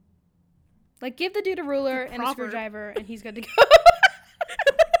 Like, give the dude a ruler and a screwdriver, and he's good to go.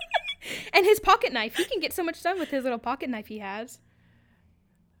 And his pocket knife. He can get so much done with his little pocket knife he has.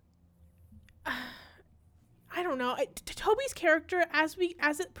 I don't know. Toby's character, as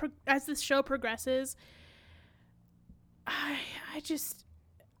this show progresses, I'm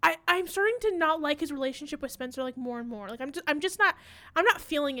starting to not like his relationship with Spencer like more and more. Like I'm not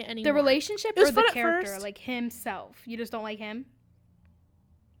feeling it anymore. The relationship or the character, like himself. You just don't like him?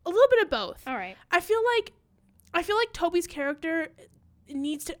 A little bit of both. All right. I feel like Toby's character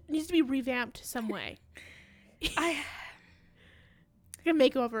needs to be revamped some way. Like a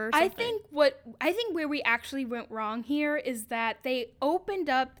makeover or something. I think where we actually went wrong here is that they opened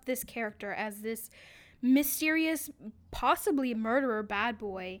up this character as this mysterious, possibly murderer bad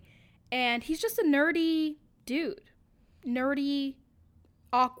boy, and he's just a nerdy dude. Nerdy,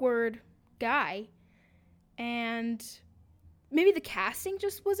 awkward guy. And maybe the casting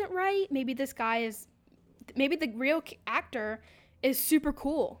just wasn't right. Maybe the real actor is super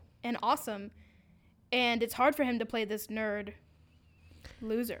cool and awesome, and it's hard for him to play this nerd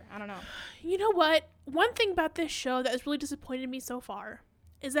loser. I don't know. You know what? One thing about this show that has really disappointed me so far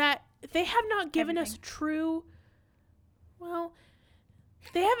is that they have not given us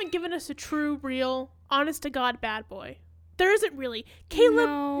they haven't given us a true, real, honest to God bad boy. There isn't really.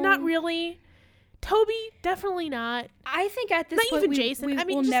 Caleb, not really. Toby, definitely not. I think at this point Jason.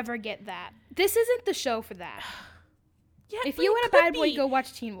 We'll never get that. This isn't the show for that. Yeah, if you want a bad boy, go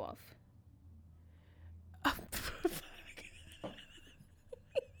watch Teen Wolf.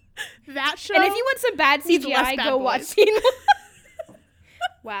 That show. And if you want some bad CGI, go watch Teen Wolf.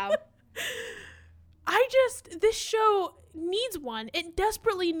 Wow. This show needs one. It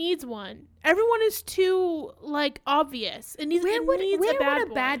desperately needs one. Everyone is too, obvious. Where would a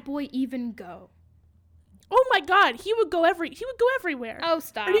bad boy even go? Oh my God, he would go everywhere. Oh,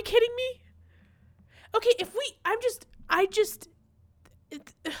 stop. Are you kidding me? Okay,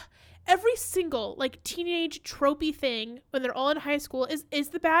 every single teenage tropey thing when they're all in high school is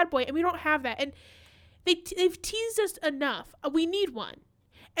the bad boy, and we don't have that. And they've teased us enough. We need one.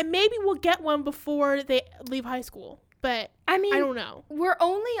 And maybe we'll get one before they leave high school. But I don't know. We're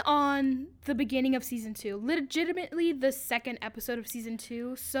only on the beginning of season 2. Legitimately the second episode of season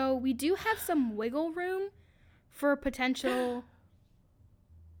 2. So we do have some wiggle room for potential.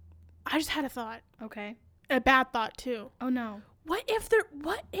 I just had a thought. Okay. A bad thought too. Oh no. What if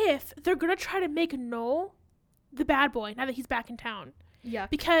they're gonna try to make Noel the bad boy now that he's back in town? Yeah.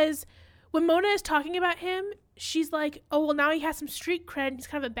 Because when Mona is talking about him, she's like, "Oh well, now he has some street cred. And he's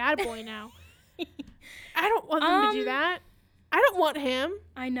kind of a bad boy now." I don't want them to do that. I don't want him.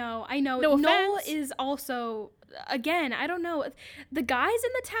 I know. No offense. Noel is also, again, I don't know. The guys in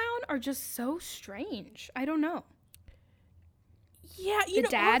the town are just so strange. I don't know. Yeah, the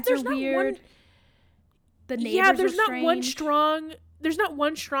dads are weird. The neighbors are strange. There's not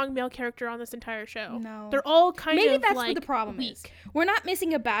one strong male character on this entire show. No. They're all kind of Maybe that's what the problem weak. is. We're not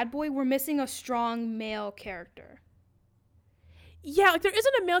missing a bad boy. We're missing a strong male character. Yeah, there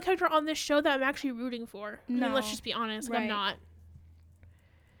isn't a male character on this show that I'm actually rooting for. No. I mean, let's just be honest. Right. I'm not.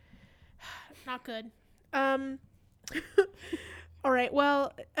 Not good. All right,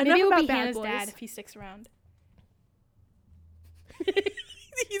 well, enough Maybe it will about be bad Hannah's boys. dad if he sticks around.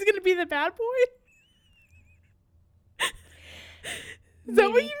 He's going to be the bad boy? Is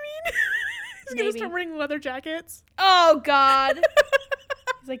that what you mean? He's going to start wearing leather jackets? Oh, God.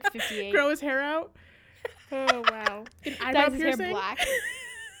 He's like 58. Grow his hair out? Oh, wow. Dyes his hair black.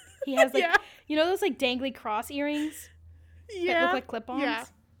 He has those dangly cross earrings? Yeah. That look like clip-ons? Yeah.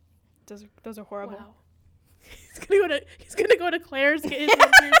 Those are horrible. Wow. He's gonna go to Claire's, get his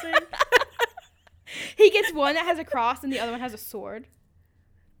ear piercing. He gets one that has a cross and the other one has a sword.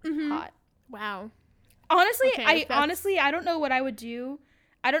 Mm-hmm. Hot. Wow. Honestly, I don't know what I would do.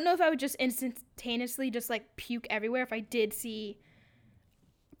 I don't know if I would just instantaneously just puke everywhere if I did see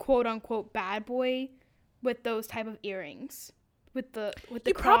quote unquote bad boy with those type of earrings. With the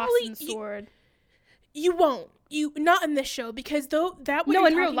cross and sword. You won't. Not in this show, because that would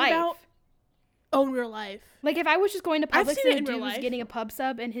in real life. In real life. If I was just going to Publix and a dude was getting a pub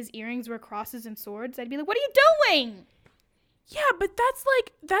sub and his earrings were crosses and swords, I'd be like, "What are you doing?" Yeah, but that's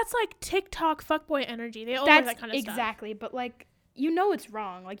like TikTok fuckboy energy. They all wear that kind of stuff. Exactly, but it's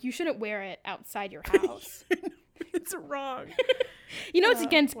wrong. You shouldn't wear it outside your house. It's wrong. It's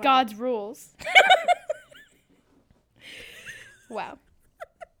against God's rules. Wow.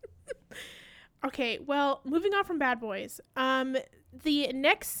 Okay, well, moving on from bad boys. The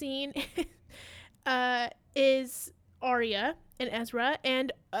next scene is Arya and Ezra,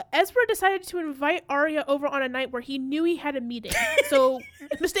 and Ezra decided to invite Arya over on a night where he knew he had a meeting. So,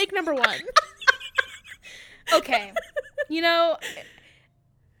 mistake number 1. Okay.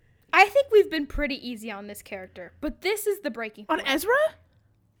 I think we've been pretty easy on this character, but this is the breaking point. On Ezra?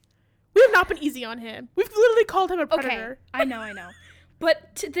 We have not been easy on him. We've literally called him a predator. Okay, I know.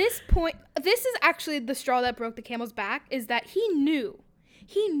 But to this point, this is actually the straw that broke the camel's back, is that he knew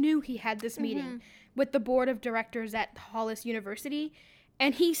he had this meeting with the board of directors at Hollis University,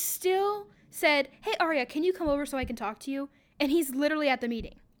 and he still said, hey, Arya, can you come over so I can talk to you? And he's literally at the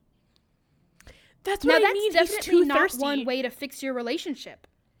meeting. That's what I mean. That's definitely not thirsty. one way to fix your relationship.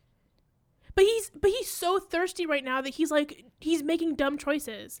 But he's so thirsty right now that he's making dumb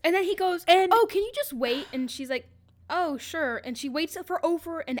choices. And then he goes, oh, can you just wait? And she's like, oh, sure. And she waits for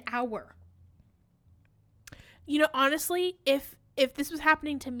over an hour. You know, honestly, if this was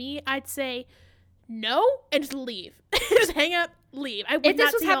happening to me, I'd say no and just leave. Just hang up, leave. If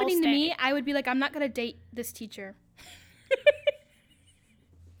this was happening to me, I would be like, I'm not going to date this teacher.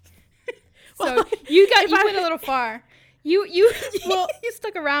 So you went a little far. You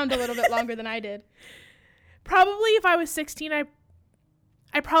stuck around a little bit longer than I did. Probably if I was 16,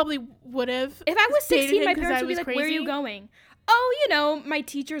 I probably would have. If I was 16, my parents would be like, crazy. Where are you going? Oh, my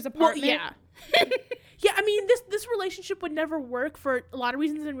teacher's apartment. Well, yeah. Yeah, I mean, this relationship would never work for a lot of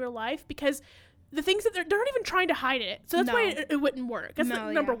reasons in real life, because the things that they're not even trying to hide it. So that's why it wouldn't work. That's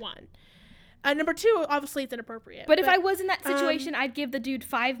number one. Number two, obviously, it's inappropriate. But if I was in that situation, I'd give the dude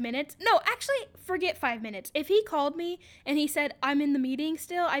 5 minutes. No, actually, forget 5 minutes. If he called me and he said, I'm in the meeting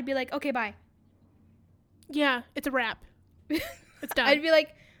still, I'd be like, okay, bye. Yeah, it's a wrap. It's done. I'd be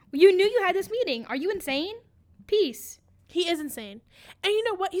like, you knew you had this meeting. Are you insane? Peace. He is insane. And you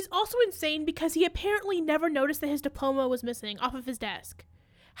know what? He's also insane because he apparently never noticed that his diploma was missing off of his desk.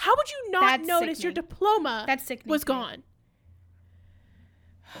 How would you not notice your diploma was gone?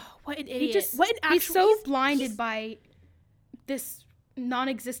 What an idiot. He's so blinded by this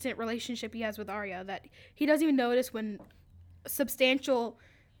non-existent relationship he has with Arya that he doesn't even notice when substantial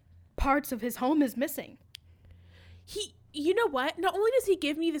parts of his home is missing. You know what? Not only does he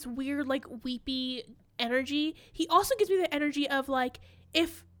give me this weird, like, weepy energy, he also gives me the energy of, like,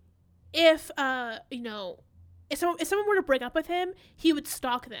 if someone were to break up with him, he would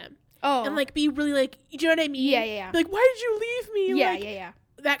stalk them. Oh. And, like, be really, like, do you know what I mean? Yeah. Like, why did you leave me? Yeah, like, yeah.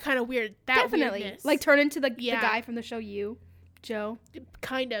 That kind of weird. Definitely. Weirdness. Like, turn into the guy from the show Joe.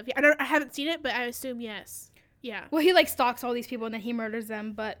 Kind of. Yeah. I haven't seen it, but I assume yes. Yeah. Well, he, like, stalks all these people and then he murders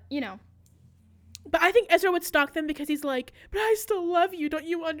them, but, you know. But I think Ezra would stalk them because he's like, but I still love you. Don't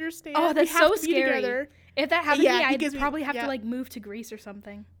you understand? Oh, that's so scary. If that happened to me, I'd probably have to, like, move to Greece or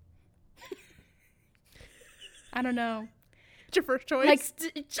something. I don't know. It's your first choice?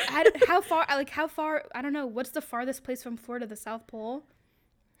 Like, how far, I don't know. What's the farthest place from Florida, the South Pole?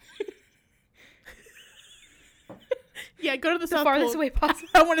 Yeah, go to the South Pole. The farthest way possible.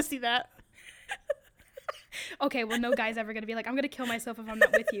 I want to see that. Okay, well, no guy's ever going to be like, I'm going to kill myself if I'm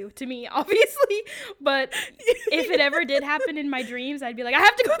not with you, to me, obviously. But if it ever did happen in my dreams, I'd be like, I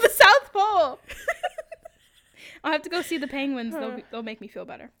have to go to the South Pole. I'll have to go see the penguins. They'll make me feel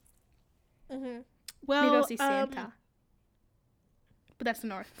better. Mm-hmm. Well, maybe I'll see Santa. But that's the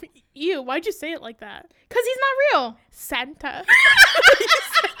North. Ew, why'd you say it like that? Because he's not real. Santa.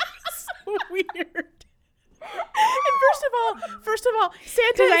 So weird. And first of all,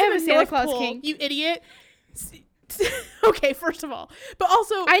 Santa is I have a a Santa North Claus Pole, king. You idiot. Okay, first of all. But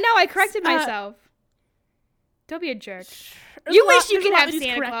also, I know, I corrected myself. Don't be a jerk. You wish you could have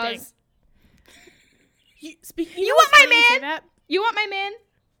Santa Claus. You want my man? You want my man?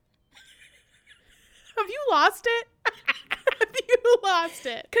 Have you lost it? Have you lost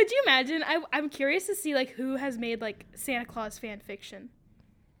it? Could you imagine? I'm curious to see, like, who has made, like, Santa Claus fan fiction.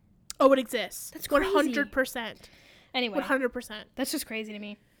 Oh, it exists. That's crazy. 100%. Anyway. 100%. That's just crazy to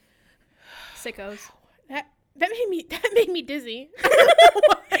me. Sickos. That made me dizzy.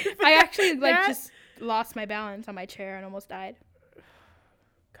 I actually, like, just lost my balance on my chair and almost died.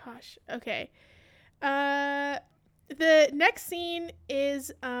 Gosh. Okay. The next scene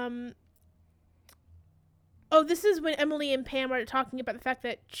is, this is when Emily and Pam are talking about the fact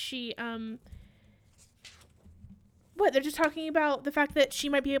that she, they're just talking about the fact that she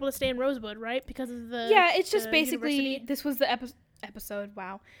might be able to stay in Rosewood, right? Because of the it's just basically university. This was the episode.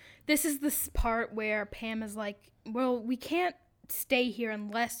 Wow, this is this part where Pam is like, "Well, we can't stay here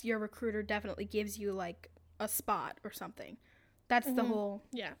unless your recruiter definitely gives you like a spot or something." That's the whole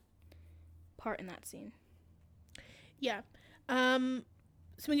part in that scene. Yeah, so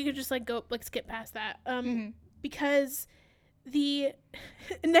we could just like go like skip past that because the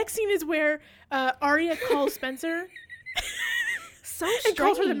next scene is where Arya calls Spencer. So strange. And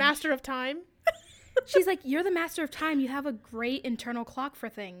calls her the master of time. She's like, you're the master of time. You have a great internal clock for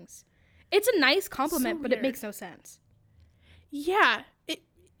things. It's a nice compliment, but it makes no sense. Yeah.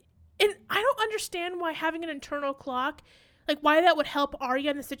 And I don't understand why having an internal clock, like why that would help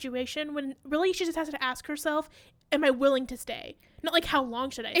Arya in the situation when really she just has to ask herself, am I willing to stay? Not like how long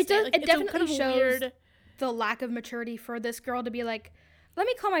should I stay? Like, it definitely kind of shows the lack of maturity for this girl to be like, let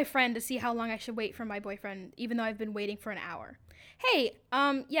me call my friend to see how long I should wait for my boyfriend, even though I've been waiting for an hour. Hey,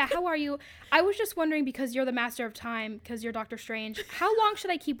 yeah, how are you? I was just wondering, because you're the master of time, because you're Doctor Strange, how long should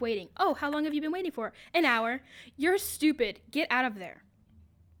I keep waiting? Oh, how long have you been waiting for? An hour. You're stupid. Get out of there.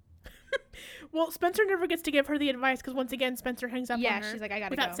 Well, Spencer never gets to give her the advice because once again, Spencer hangs up on her. Yeah, she's like, I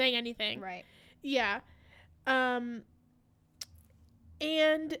gotta go. Without saying anything. Right. Yeah. And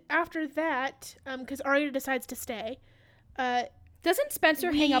after that, because Arya decides to stay, doesn't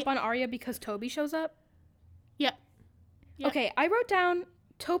Spencer hang up on Arya because Toby shows up? Yeah. Yep. Okay, I wrote down,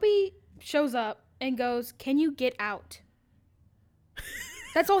 Toby shows up and goes, can you get out?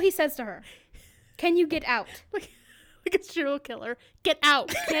 That's all he says to her. Can you get out? Like a serial killer. Get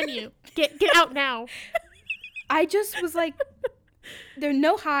out. Can you? Get out now. I just was like, there's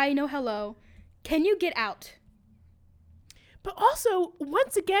no hi, no hello. Can you get out? But also,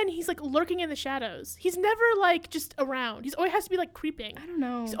 once again, he's like lurking in the shadows. He's never like just around. He's always has to be like creeping. I don't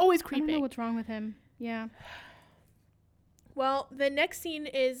know. He's always creeping. I don't know what's wrong with him. Yeah. Well, the next scene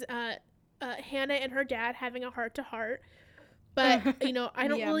is Hannah and her dad having a heart-to-heart. But, you know, I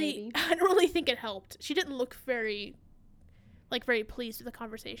don't really think it helped. She didn't look very pleased with the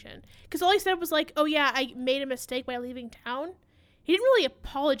conversation. Because all he said was like, oh yeah, I made a mistake by leaving town. He didn't really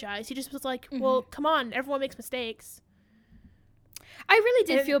apologize. He just was like, well, come on, everyone makes mistakes. I really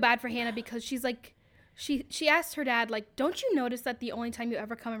did feel bad for Hannah because she's like, she asked her dad, like, don't you notice that the only time you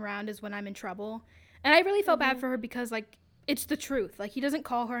ever come around is when I'm in trouble? And I really felt bad for her because, like, it's the truth. Like, he doesn't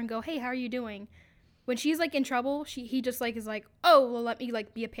call her and go, hey, how are you doing? When she's, like, in trouble, he just, like, is like, oh, well, let me,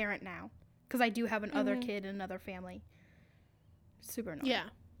 like, be a parent now. Because I do have another kid and another family. Super annoying. Yeah.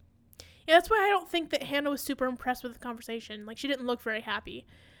 Yeah, that's why I don't think that Hannah was super impressed with the conversation. Like, she didn't look very happy.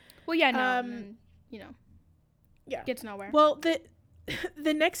 Well, yeah, no. You know. Yeah. Gets nowhere. Well,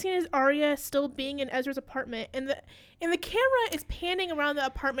 the next scene is Arya still being in Ezra's apartment. And the camera is panning around the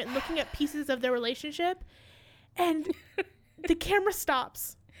apartment looking at pieces of their relationship. And the camera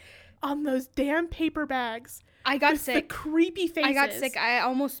stops on those damn paper bags. I got sick. The creepy faces. I got sick. I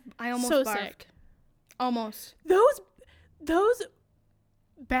almost so barfed. Sick. Almost. Those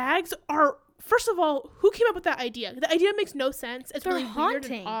bags are, first of all, who came up with that idea? The idea makes no sense. It's really weird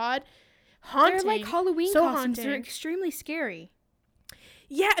and odd. Haunting. They're like Halloween so costumes. Haunting. They're extremely scary.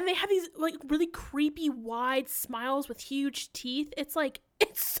 Yeah, and they have these like really creepy wide smiles with huge teeth. It's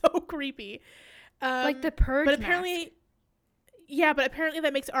so creepy. Like the Purge but apparently mask. Yeah, but apparently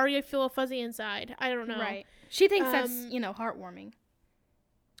that makes Arya feel fuzzy inside. I don't know. Right. She thinks that's, heartwarming.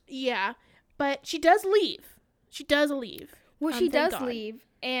 Yeah. But she does leave. Well, she does leave,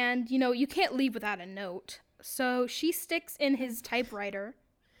 and, you can't leave without a note. So she sticks in his typewriter.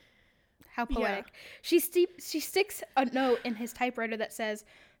 How poetic. Yeah. She sticks a note in his typewriter that says,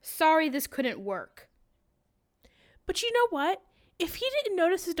 sorry, this couldn't work. But you know what? If he didn't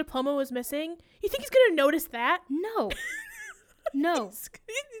notice his diploma was missing, you think he's going to notice that? No. No.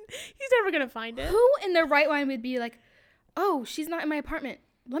 He's never going to find it. Who in their right mind would be like, oh, she's not in my apartment.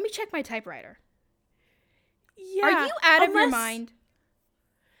 Let me check my typewriter. Yeah. Are you out of your mind?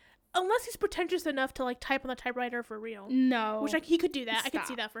 Unless he's pretentious enough to, like, type on the typewriter for real. No. Which, like, he could do that. Stop. I could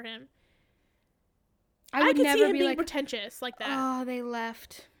see that for him. I could never see him be being like, pretentious like that. Oh, they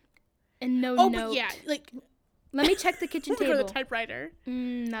left. And no note. But yeah, like... Let me check the kitchen table. Or the typewriter.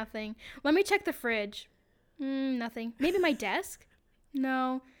 Nothing. Let me check the fridge. Nothing. Maybe my desk?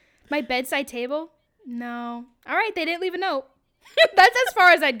 No. My bedside table? No. All right, they didn't leave a note. That's as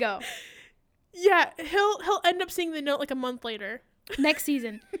far as I'd go. Yeah, he'll end up seeing the note like a month later. Next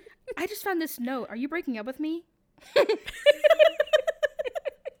season. I just found this note. Are you breaking up with me?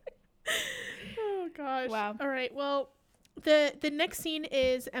 Oh gosh. Wow. All right. Well, the next scene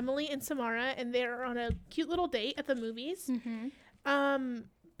is Emily and Samara, and they're on a cute little date at the movies.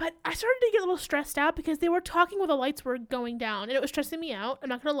 But I started to get a little stressed out because they were talking while the lights were going down, and it was stressing me out. I'm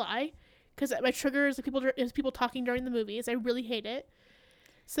not gonna lie, because my trigger is people talking during the movies. I really hate it.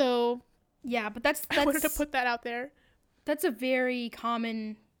 So yeah, but that's I wanted to put that out there. That's a very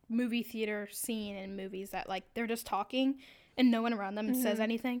common movie theater scene in movies that, like, they're just talking and no one around them says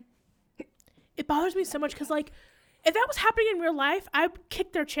anything. It bothers me so much because, like, if that was happening in real life, I would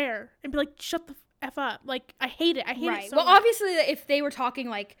kick their chair and be like, shut the F up. Like, I hate it. I hate it so much. Well, obviously, if they were talking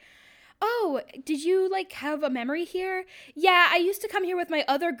like, oh, did you, like, have a memory here? Yeah, I used to come here with my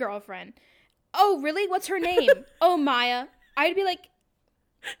other girlfriend. Oh, really? What's her name? Oh, Maya. I'd be like,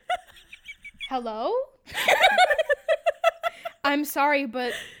 hello? I'm sorry,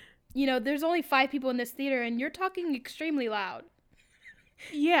 but there's only 5 people in this theater and you're talking extremely loud.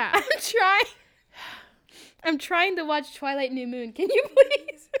 Yeah. I'm trying to watch Twilight New Moon. Can you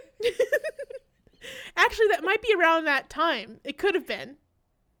please? Actually, that might be around that time. It could have been.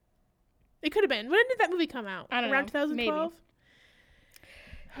 When did that movie come out? I don't know. Around 2012?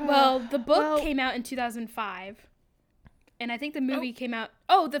 Maybe. Well, the book came out in 2005. And I think the movie came out...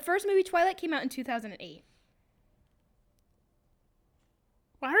 Oh, the first movie, Twilight, came out in 2008.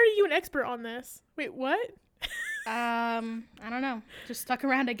 Why are you an expert on this? Wait, what? I don't know. Just stuck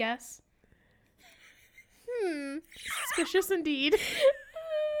around, I guess. Suspicious indeed.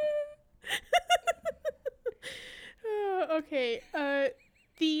 Okay.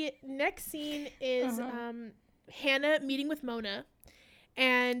 The next scene is Hannah meeting with Mona,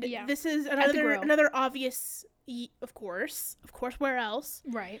 and this is another obvious. Of course, where else?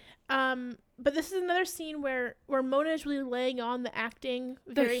 Right. But this is another scene where Mona is really laying on the acting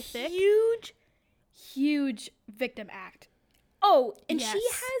very thick. Huge victim act. Oh, and yes. she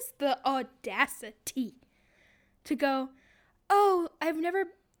has the audacity to go, "Oh, I've never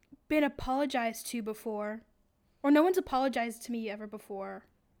been apologized to before, or no one's apologized to me ever before,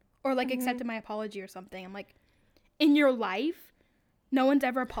 or like accepted my apology or something." I'm like, in your life, no one's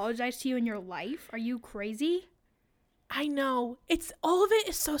ever apologized to you in your life? Are you crazy? I know. It's all of it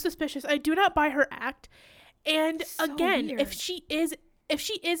is so suspicious. I do not buy her act. And so again, weird. if she is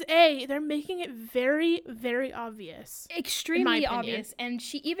they're making it very, very obvious. Extremely obvious. And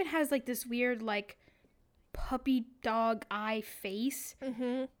she even has like this weird like puppy dog eye face.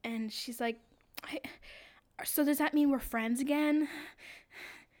 Mm-hmm. And she's like, so does that mean we're friends again?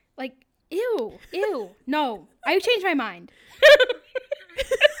 Like, ew. No, I changed my mind.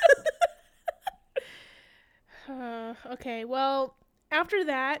 Okay, well, after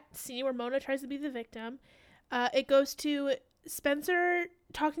that scene where Mona tries to be the victim, it goes to Spencer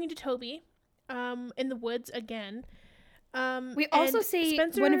talking to Toby in the woods again. We also see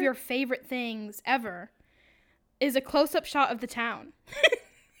one of your favorite things ever is a close-up shot of the town.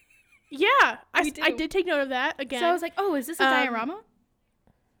 Yeah, I did take note of that again. So I was like, oh, is this a diorama?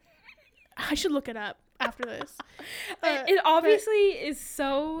 I should look it up after this. It obviously is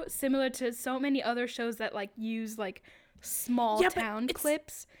so similar to so many other shows that like use like small town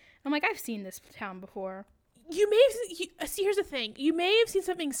clips. I'm like, I've seen this town before. You may have see. Here's the thing: you may have seen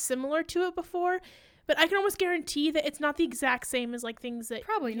something similar to it before, but I can almost guarantee that it's not the exact same as like things that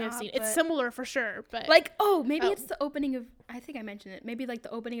probably you have not seen. It's similar for sure, but like maybe it's the opening of. I think I mentioned it. Maybe like the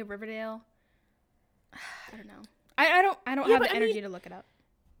opening of Riverdale. I don't know. I don't have the energy to look it up.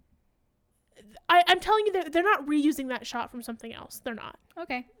 I'm telling you, they're not reusing that shot from something else. They're not.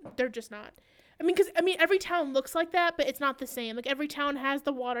 Okay. They're just not. Because every town looks like that, but it's not the same. Like, every town has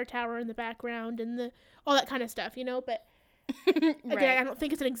the water tower in the background and all that kind of stuff, But, again, right. I don't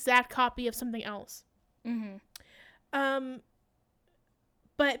think it's an exact copy of something else. Mm-hmm.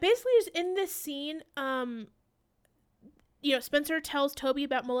 But basically, just in this scene, Spencer tells Toby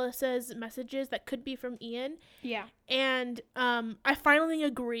about Melissa's messages that could be from Ian. Yeah. And I finally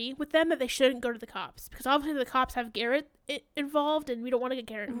agree with them that they shouldn't go to the cops. Because obviously the cops have Garrett involved, and we don't want to get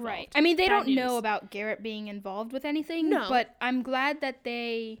Garrett involved. Right. I mean, they don't know about Garrett being involved with anything. No. But I'm glad that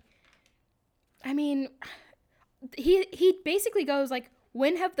they... I mean, he basically goes like,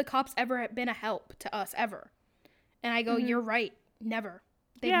 when have the cops ever been a help to us, ever? And I go, you're right. Never.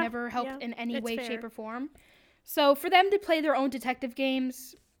 They've never helped in any way, shape, or form. So for them to play their own detective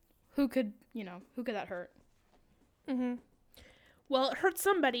games, who could that hurt? Mm-hmm. Well, it hurts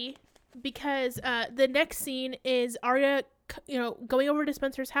somebody because the next scene is Arya, going over to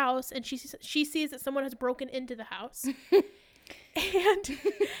Spencer's house, and she sees that someone has broken into the house, and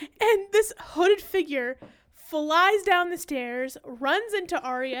this hooded figure flies down the stairs, runs into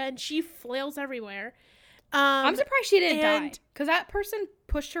Arya, and she flails everywhere. I'm surprised she didn't die, because that person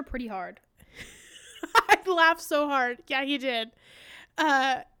pushed her pretty hard. I laughed so hard. Yeah, he did.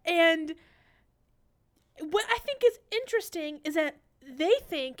 And what I think is interesting is that they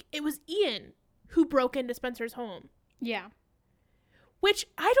think it was Ian who broke into Spencer's home. Yeah. Which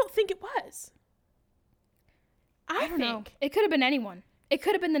I don't think it was. I don't know. It could have been anyone. It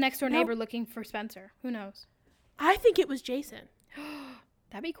could have been the next door neighbor looking for Spencer. Who knows? I think it was Jason.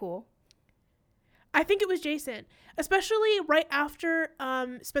 That'd be cool. I think it was Jason. Especially right after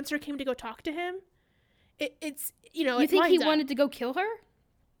Spencer came to go talk to him. It's you think he wanted to go kill her?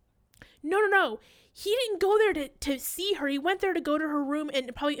 No. He didn't go there to see her. He went there to go to her room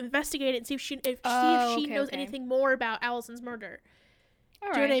and probably investigate it and see if she knows anything more about Alison's murder. All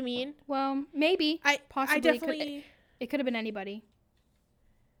right. Do you know what I mean? Well, maybe. Possibly. I definitely. It could have been anybody.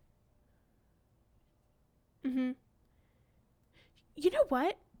 Mm-hmm. You know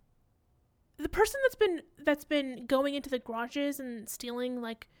what? the person that's been going into the garages and stealing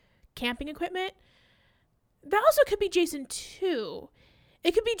like camping equipment, that also could be Jason too.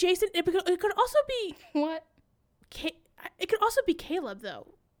 It could be Jason. It could also be what? It could also be Caleb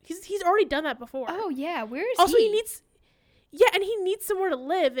though. He's already done that before. Oh yeah, where is also, he? And he needs somewhere to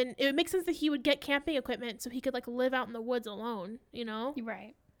live, and it makes sense that he would get camping equipment so he could like live out in the woods alone. You know?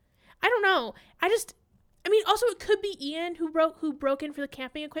 Right. I don't know. Also, it could be Ian who broke in for the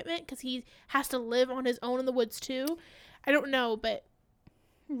camping equipment because he has to live on his own in the woods too. I don't know, but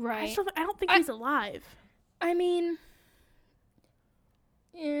right. I don't think he's alive. I mean,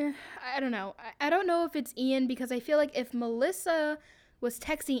 I don't know. I don't know if it's Ian because I feel like if Melissa was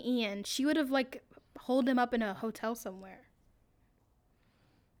texting Ian, she would have like holed him up in a hotel somewhere.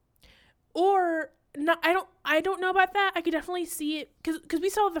 Or no, I don't know about that. I could definitely see it because we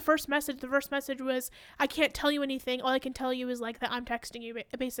saw the first message. The first message was, "I can't tell you anything. All I can tell you is like that I'm texting you,"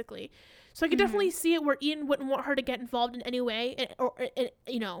 basically. So I could definitely see it where Ian wouldn't want her to get involved in any way, or in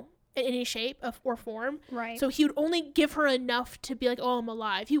any shape or form. Right. So he would only give her enough to be like, "Oh, I'm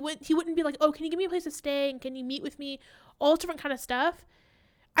alive." He wouldn't be like, "Oh, can you give me a place to stay and can you meet with me?" All different kind of stuff.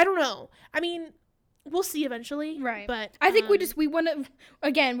 I don't know. I mean, we'll see eventually. Right. But I think we want to,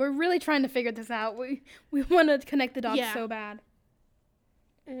 again, we're really trying to figure this out. We want to connect the dots so bad.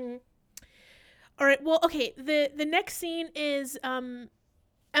 Mm-hmm. All right. Well, okay. The next scene is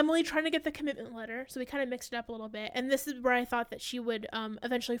Emily trying to get the commitment letter. So we kind of mixed it up a little bit. And this is where I thought that she would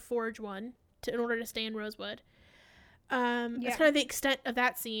eventually forge one in order to stay in Rosewood. That's kind of the extent of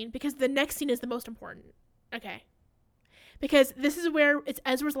that scene because the next scene is the most important. Okay. Because this is where it's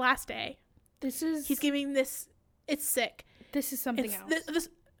Ezra's last day. He's giving this. It's sick. This is something else.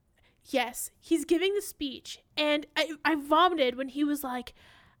 Yes, he's giving the speech, and I vomited when he was like,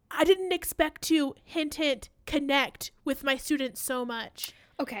 "I didn't expect to hint connect with my students so much."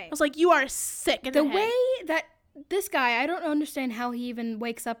 Okay, I was like, "You are sick in the head." The way that this guy, I don't understand how he even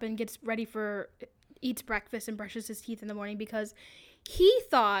wakes up and gets ready eats breakfast and brushes his teeth in the morning because he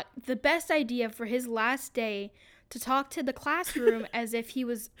thought the best idea for his last day to talk to the classroom as if he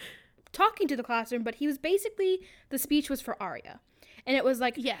was talking to the classroom, but he was basically, the speech was for Arya. And it was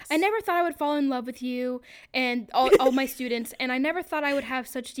like, yes, I never thought I would fall in love with you and all my students, and I never thought I would have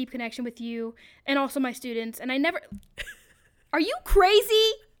such deep connection with you and also my students, and I never... Are you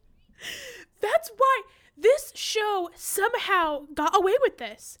crazy? That's why this show somehow got away with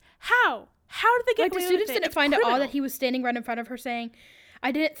this. How did they get away with it? The students didn't find it odd that he was standing right in front of her saying,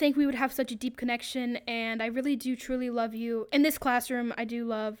 I didn't think we would have such a deep connection, and I really do truly love you. In this classroom, I do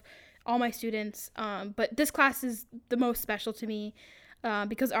love all my students, but this class is the most special to me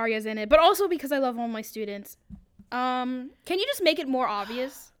because Arya's in it, but also because I love all my students. Can you just make it more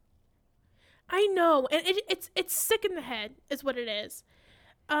obvious? I know, and it's sick in the head is what it is.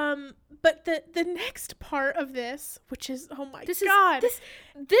 But the next part of this, which is, oh my God.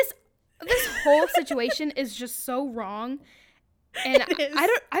 This whole situation is just so wrong. And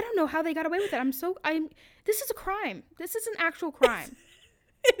I don't know how they got away with it. This is a crime. This is an actual crime.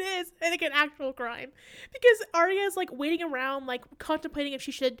 It is, I think, an actual crime because Arya is like waiting around, like contemplating if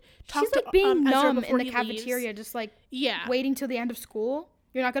she should talk. She's like being Ezra numb in the he cafeteria, leaves. Just like waiting till the end of school.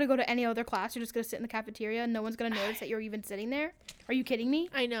 You're not gonna go to any other class. You're just gonna sit in the cafeteria, and no one's gonna notice that you're even sitting there. Are you kidding me?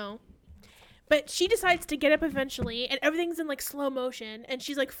 I know, but she decides to get up eventually, and everything's in like slow motion, and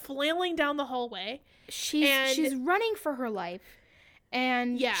she's like flailing down the hallway. She's running for her life.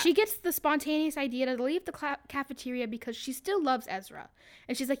 And she gets the spontaneous idea to leave the cafeteria because she still loves Ezra.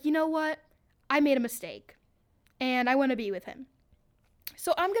 And she's like, you know what? I made a mistake. And I want to be with him.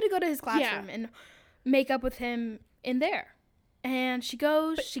 So I'm going to go to his classroom and make up with him in there. And she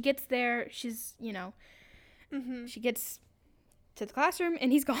goes, she gets there. She's, she gets to the classroom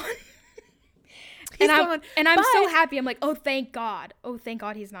and he's gone. I'm so happy. I'm like, oh, thank God. Oh, thank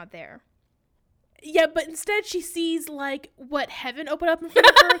God he's not there. Yeah, but instead she sees like heaven open up in front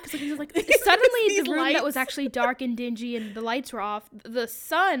of her because like suddenly the room lights. That was actually dark and dingy and the lights were off. The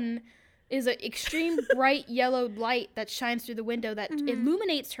sun is an extreme bright yellow light that shines through the window that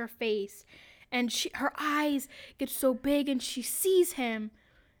illuminates her face, and her eyes get so big and she sees him,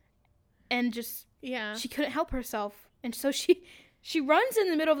 and just she couldn't help herself, and so she runs in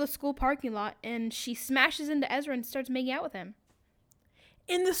the middle of the school parking lot and she smashes into Ezra and starts making out with him.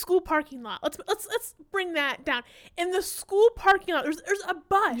 In the school parking lot. Let's bring that down. In the school parking lot, there's a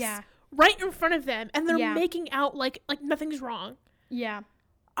bus right in front of them, and they're making out like nothing's wrong. Yeah.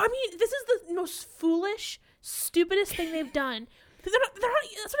 I mean, this is the most foolish, stupidest thing they've done. They're not, that's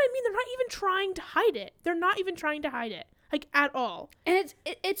what I mean. They're not even trying to hide it. They're not even trying to hide it, like, at all. And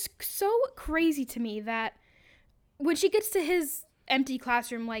it's so crazy to me that when she gets to his empty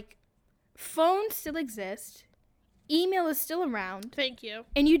classroom, like, phones still exist. Email is still around. Thank you.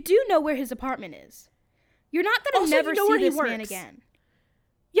 And you do know where his apartment is. You're not going to never see this man again.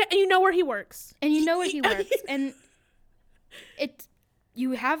 Yeah, and you know where he works. And you know where he works. And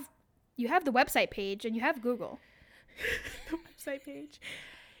you have the website page and you have Google. The website page.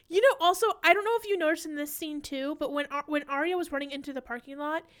 You know, also, I don't know if you noticed in this scene too, but when Arya was running into the parking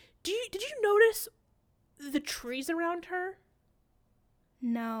lot, did you notice the trees around her?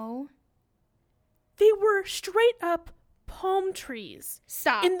 No. They were straight up palm trees.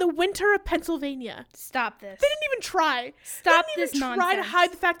 Stop. In the winter of Pennsylvania. Stop this. They didn't even try. Stop they didn't this even nonsense. try to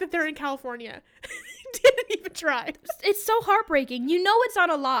hide the fact that they're in California. Didn't even try. It's so heartbreaking. You know it's on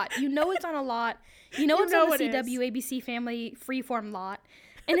a lot. You know it's on a lot. You know it's on the CW ABC Family Freeform lot.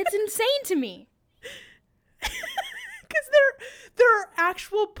 And it's insane to me. Because there are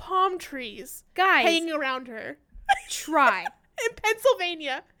actual palm trees, guys, hanging around her. Try. In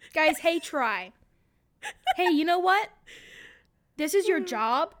Pennsylvania. Guys, hey, try. Hey, you know what? This is your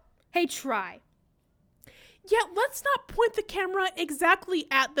job. Hey, try. Yeah, let's not point the camera exactly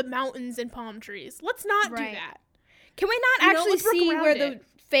at the mountains and palm trees. Let's not do that. Can we not actually see where the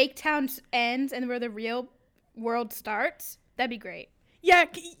fake town ends and where the real world starts? That'd be great. Yeah.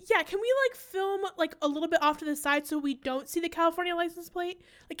 Can we film a little bit off to the side so we don't see the California license plate?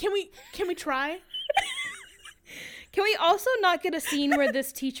 Can we try? Can we also not get a scene where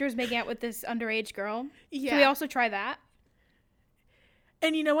this teacher is making out with this underage girl? Yeah. Can we also try that?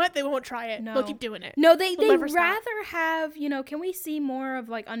 And you know what? They won't try it. No. They'll keep doing it. No, they'd rather have, can we see more of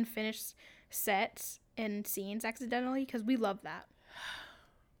unfinished sets and scenes accidentally? Because we love that.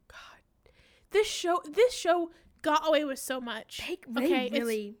 God. This show got away with so much. I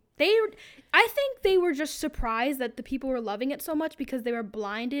think they were just surprised that the people were loving it so much because they were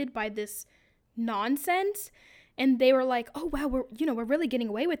blinded by this nonsense. And they were like, oh, wow, we're really getting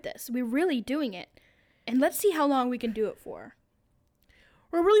away with this. We're really doing it. And let's see how long we can do it for.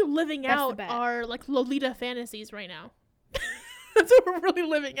 We're really living out our Lolita fantasies right now. That's what we're really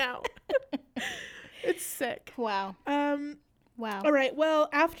living out. It's sick. Wow. Wow. All right. Well,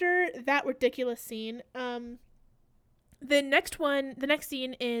 after that ridiculous scene, the next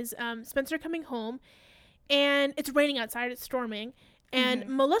scene is Spencer coming home, and it's raining outside. It's storming. And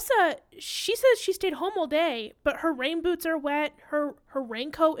Melissa, she says she stayed home all day, but her rain boots are wet. Her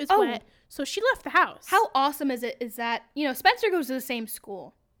raincoat is wet. So she left the house. How awesome is that, Spencer goes to the same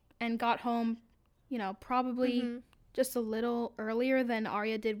school and got home, probably just a little earlier than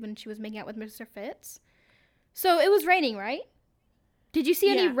Arya did when she was making out with Mr. Fitz. So it was raining, right? Did you see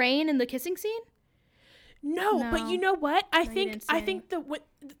any rain in the kissing scene? No, but you know what? I think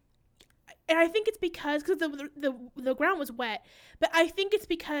and I think it's because the ground was wet, but I think it's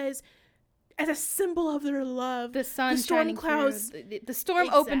because as a symbol of their love, the sun, the storm clouds, the storm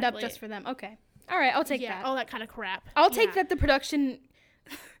opened up just for them. Okay, all right, I'll take that. Yeah, all that kind of crap. I'll take that the production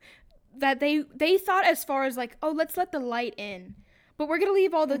that they thought as far as let's let the light in, but we're gonna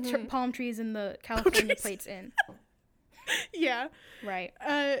leave all the palm trees and the California plates in. Yeah. Right.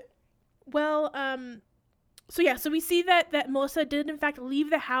 So we see that Melissa did in fact leave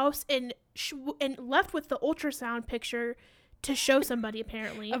the house and left with the ultrasound picture to show somebody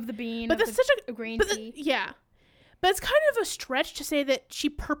apparently of the bean, but that's such a green tea. Yeah, but it's kind of a stretch to say that she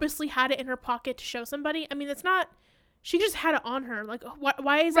purposely had it in her pocket to show somebody. I mean, it's not. She just had it on her.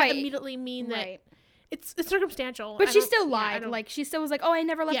 Why does that immediately mean that it's circumstantial? But she still lied. She still was like, "Oh, I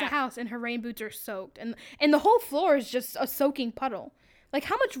never left the house," and her rain boots are soaked, and the whole floor is just a soaking puddle.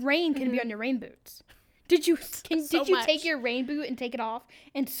 How much rain can be on your rain boots? Did you take your rain boot and take it off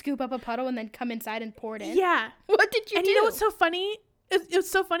and scoop up a puddle and then come inside and pour it in? Yeah. What did you do? And you know what's so funny? It's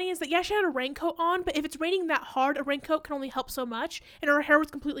so funny is that she had a raincoat on, but if it's raining that hard, a raincoat can only help so much, and her hair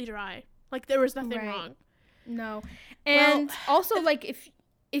was completely dry. There was nothing wrong. No. And also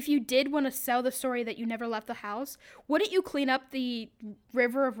if you did want to sell the story that you never left the house, wouldn't you clean up the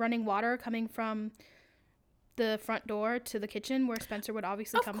river of running water coming from the front door to the kitchen where Spencer would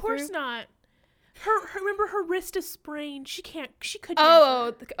obviously come through? Of course not. Remember her wrist is sprained. She couldn't.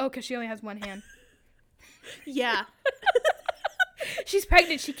 Because she only has one hand. Yeah. She's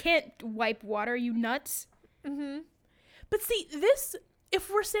pregnant. She can't wipe water, you nuts. But see, if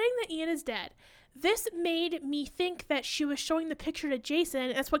we're saying that Ian is dead, this made me think that she was showing the picture to Jason,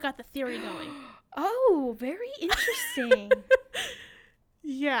 and that's what got the theory going. Oh, very interesting.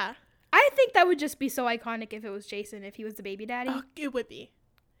 Yeah. I think that would just be so iconic if it was Jason, if he was the baby daddy. Oh, it would be.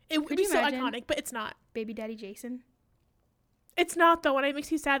 It would be so iconic, but it's not. Baby daddy Jason? It's not, though, and it makes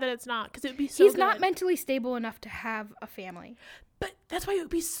me sad that it's not, because it would be so good. He's not mentally stable enough to have a family. But that's why it would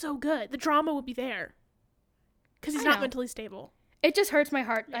be so good. The drama would be there. Because he's not mentally stable. It just hurts my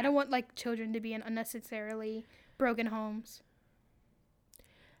heart. Yeah. I don't want, like, children to be in unnecessarily broken homes.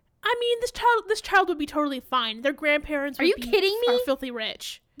 I mean, this child would be totally fine. Their grandparents Are you kidding me? Are filthy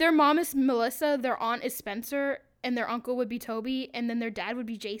rich. Their mom is Melissa, their aunt is Spencer, and their uncle would be Toby, and then their dad would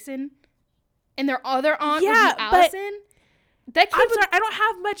be Jason, and their other aunt would be Alison. I'm sorry, I don't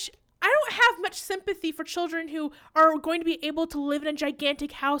have much sympathy for children who are going to be able to live in a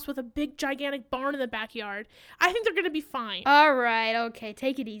gigantic house with a big, gigantic barn in the backyard. I think they're going to be fine. All right, okay,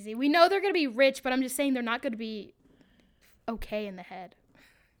 take it easy. We know they're going to be rich, but I'm just saying they're not going to be okay in the head.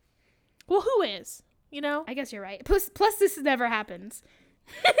 Well, who is? You know? I guess you're right. Plus this never happens.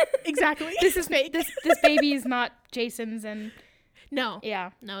 Exactly. This is fake. This baby is not Jason's, and no.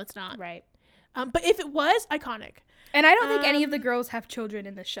 Yeah. No, it's not. Right. But if it was, iconic. And I don't think any of the girls have children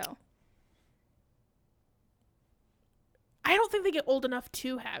in this show. I don't think they get old enough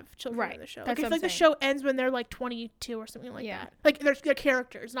to have children in the show. That's like, if the show ends when they're like 22 or something like that. Like they're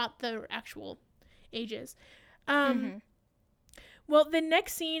characters, not their actual ages. Well, the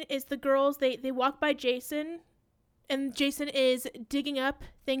next scene is the girls. They walk by Jason, and Jason is digging up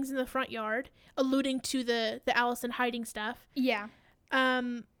things in the front yard, alluding to the Alison hiding stuff. Yeah.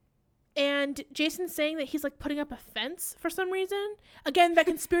 And Jason's saying that he's like putting up a fence for some reason. Again, that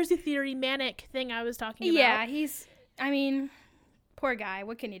conspiracy theory manic thing I was talking about. Yeah, I mean, poor guy.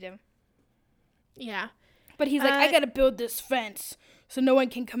 What can you do? Yeah. But he's like, I gotta build this fence so no one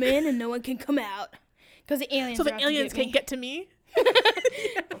can come in and no one can come out. Because the aliens can't get to me.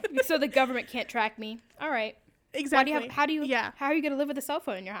 So the government can't track me. All right. Exactly. How are you gonna live with a cell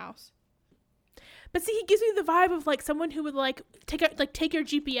phone in your house? But see, he gives me the vibe of like someone who would like take your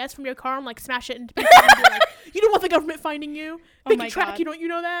GPS from your car and like smash it into people and be like, you don't want the government finding you. They can track you, don't you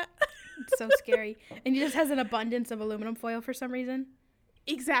know that? It's so scary. And he just has an abundance of aluminum foil for some reason.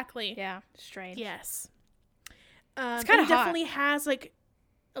 Exactly. Yeah, strange. Yes. It's kind of hot. Definitely has like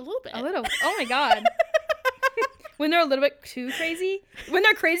a little bit. A little. Oh my god. When they're a little bit too crazy. When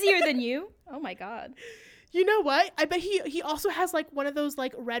they're crazier than you. Oh my god. You know what? I bet he also has like one of those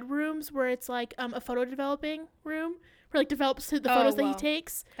like red rooms where it's like a photo developing room where like develops the photos that he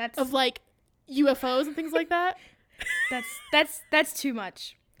takes of like UFOs and things like that. That's too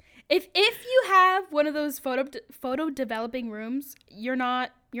much. If you have one of those photo developing rooms, you're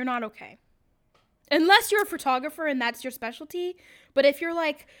not okay. Unless you're a photographer and that's your specialty. But if you're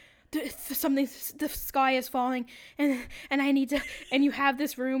like the sky is falling and I need to, and you have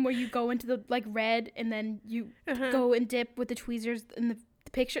this room where you go into the like red and then you go and dip with the tweezers in the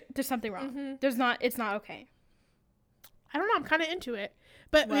picture, there's something wrong. It's not okay. I don't know, I'm kind of into it.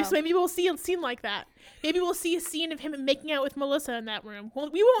 But so maybe we'll see a scene like that. Maybe we'll see a scene of him making out with Melissa in that room. Well,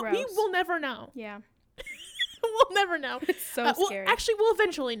 we will never know. Yeah. We'll never know. It's so scary. Well, actually, we'll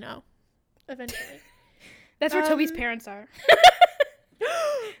eventually know. Eventually. That's where Toby's parents are.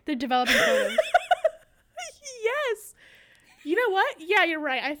 They're developing photos. Yes. You know what? Yeah, you're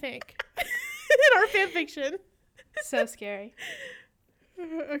right, I think. In our fan fiction. So scary.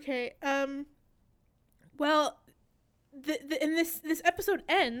 Okay. Well, and this episode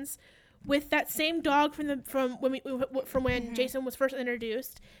ends with that same dog from when Jason was first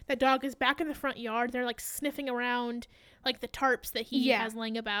introduced. That dog is back in the front yard. They're like sniffing around like the tarps that he has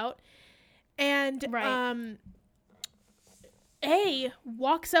laying about. And A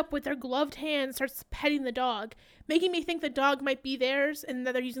walks up with their gloved hand, starts petting the dog, making me think the dog might be theirs and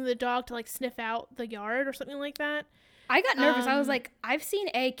that they're using the dog to like sniff out the yard or something like that. I got nervous. I was like, I've seen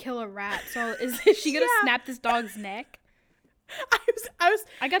A kill a rat, so is she gonna snap this dog's neck?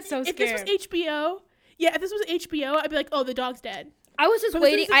 I got so scared. If this was HBO, I'd be like, oh, the dog's dead. I was just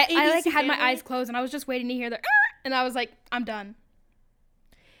waiting. I like had my eyes closed and I was just waiting to hear the and I was like, I'm done.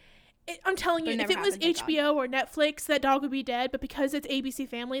 I'm telling you, if it was HBO or Netflix, that dog would be dead. But because it's ABC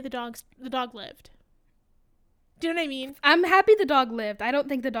Family, the dog lived. Do you know what I mean? I'm happy the dog lived. I don't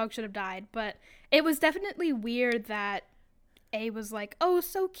think the dog should have died, but it was definitely weird that A was like, "Oh,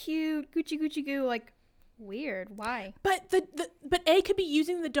 so cute, Gucci Gucci Goo." Like, weird. Why? But but A could be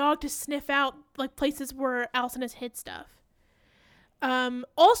using the dog to sniff out like places where Alison has hid stuff.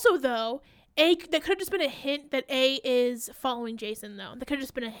 Also, though. That could have just been a hint that A is following Jason, though. That could have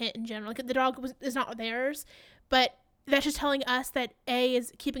just been a hint in general. Like, the dog is not theirs, but that's just telling us that A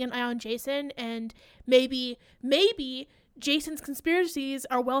is keeping an eye on Jason, and maybe Jason's conspiracies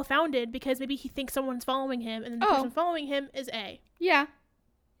are well-founded because maybe he thinks someone's following him, and then the person following him is A. Yeah.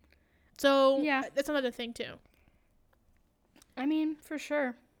 So, that's another thing, too. I mean, for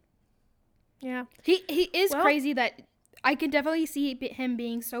sure. Yeah. He is crazy that I can definitely see him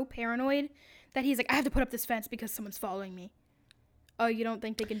being so paranoid that he's like, I have to put up this fence because someone's following me. Oh, you don't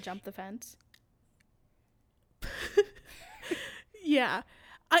think they can jump the fence? Yeah.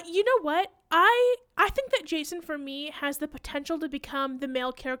 You know what? I think that Jason, for me, has the potential to become the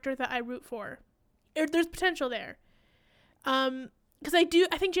male character that I root for. There's potential there. Because I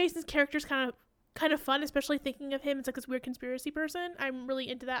think Jason's character is kind of fun, especially thinking of him as like this weird conspiracy person. I'm really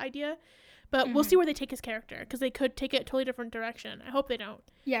into that idea. But we'll see where they take his character, because they could take it a totally different direction. I hope they don't.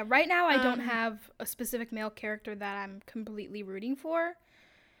 Yeah, right now I don't have a specific male character that I'm completely rooting for.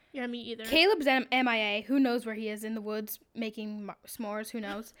 Yeah, me either. Caleb's MIA. Who knows where he is in the woods making s'mores? Who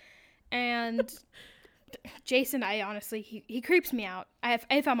knows? And Jason, I honestly, he creeps me out.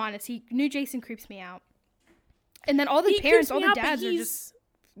 If I'm honest, new Jason creeps me out. And then all the parents, all the dads are just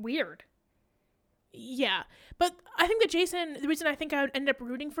weird. Yeah, but I think that Jason, the reason I think I would end up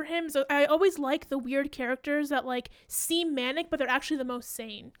rooting for him is I always like the weird characters that like seem manic, but they're actually the most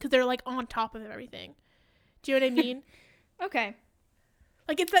sane because they're like on top of everything. Do you know what I mean? Okay.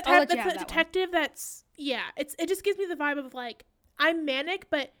 Like it's that detective that's it just gives me the vibe of like I'm manic,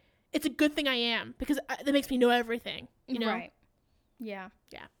 but it's a good thing I am because that makes me know everything. You know? Right. Yeah.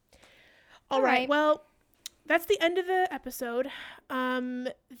 Yeah. All right. Well, that's the end of the episode.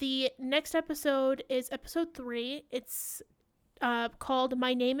 The next episode is episode 3. It's called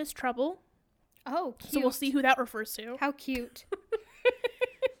My Name is Trouble. Oh, cute. So we'll see who that refers to. How cute.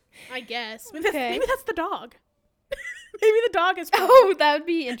 I guess. Okay. Maybe that's the dog. Maybe the dog is Trouble. Oh, that would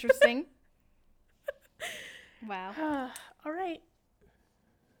be interesting. Wow. All right.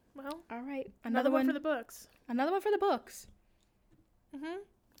 Well. All right. Another one for the books. Another one for the books. Mm-hmm.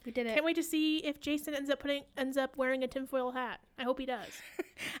 We did it. Can't wait to see if Jason ends up wearing a tinfoil hat. I hope he does.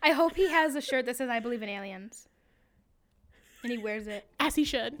 I hope he has a shirt that says I believe in aliens. And he wears it. As he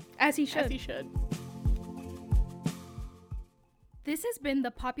should. As he should. As he should. This has been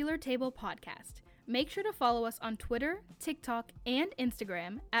the Popular Table Podcast. Make sure to follow us on Twitter, TikTok, and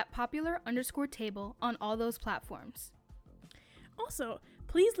Instagram at popular_table on all those platforms. Also,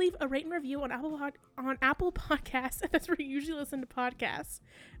 please leave a rate and review on Apple Podcasts. That's where you usually listen to podcasts.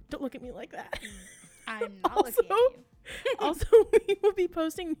 Don't look at me like that. I'm not looking at you. Also, we will be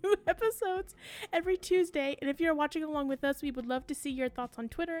posting new episodes every Tuesday. And if you're watching along with us, we would love to see your thoughts on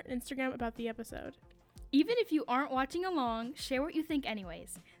Twitter and Instagram about the episode. Even if you aren't watching along, share what you think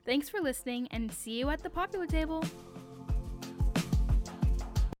anyways. Thanks for listening, and see you at the Popular Table.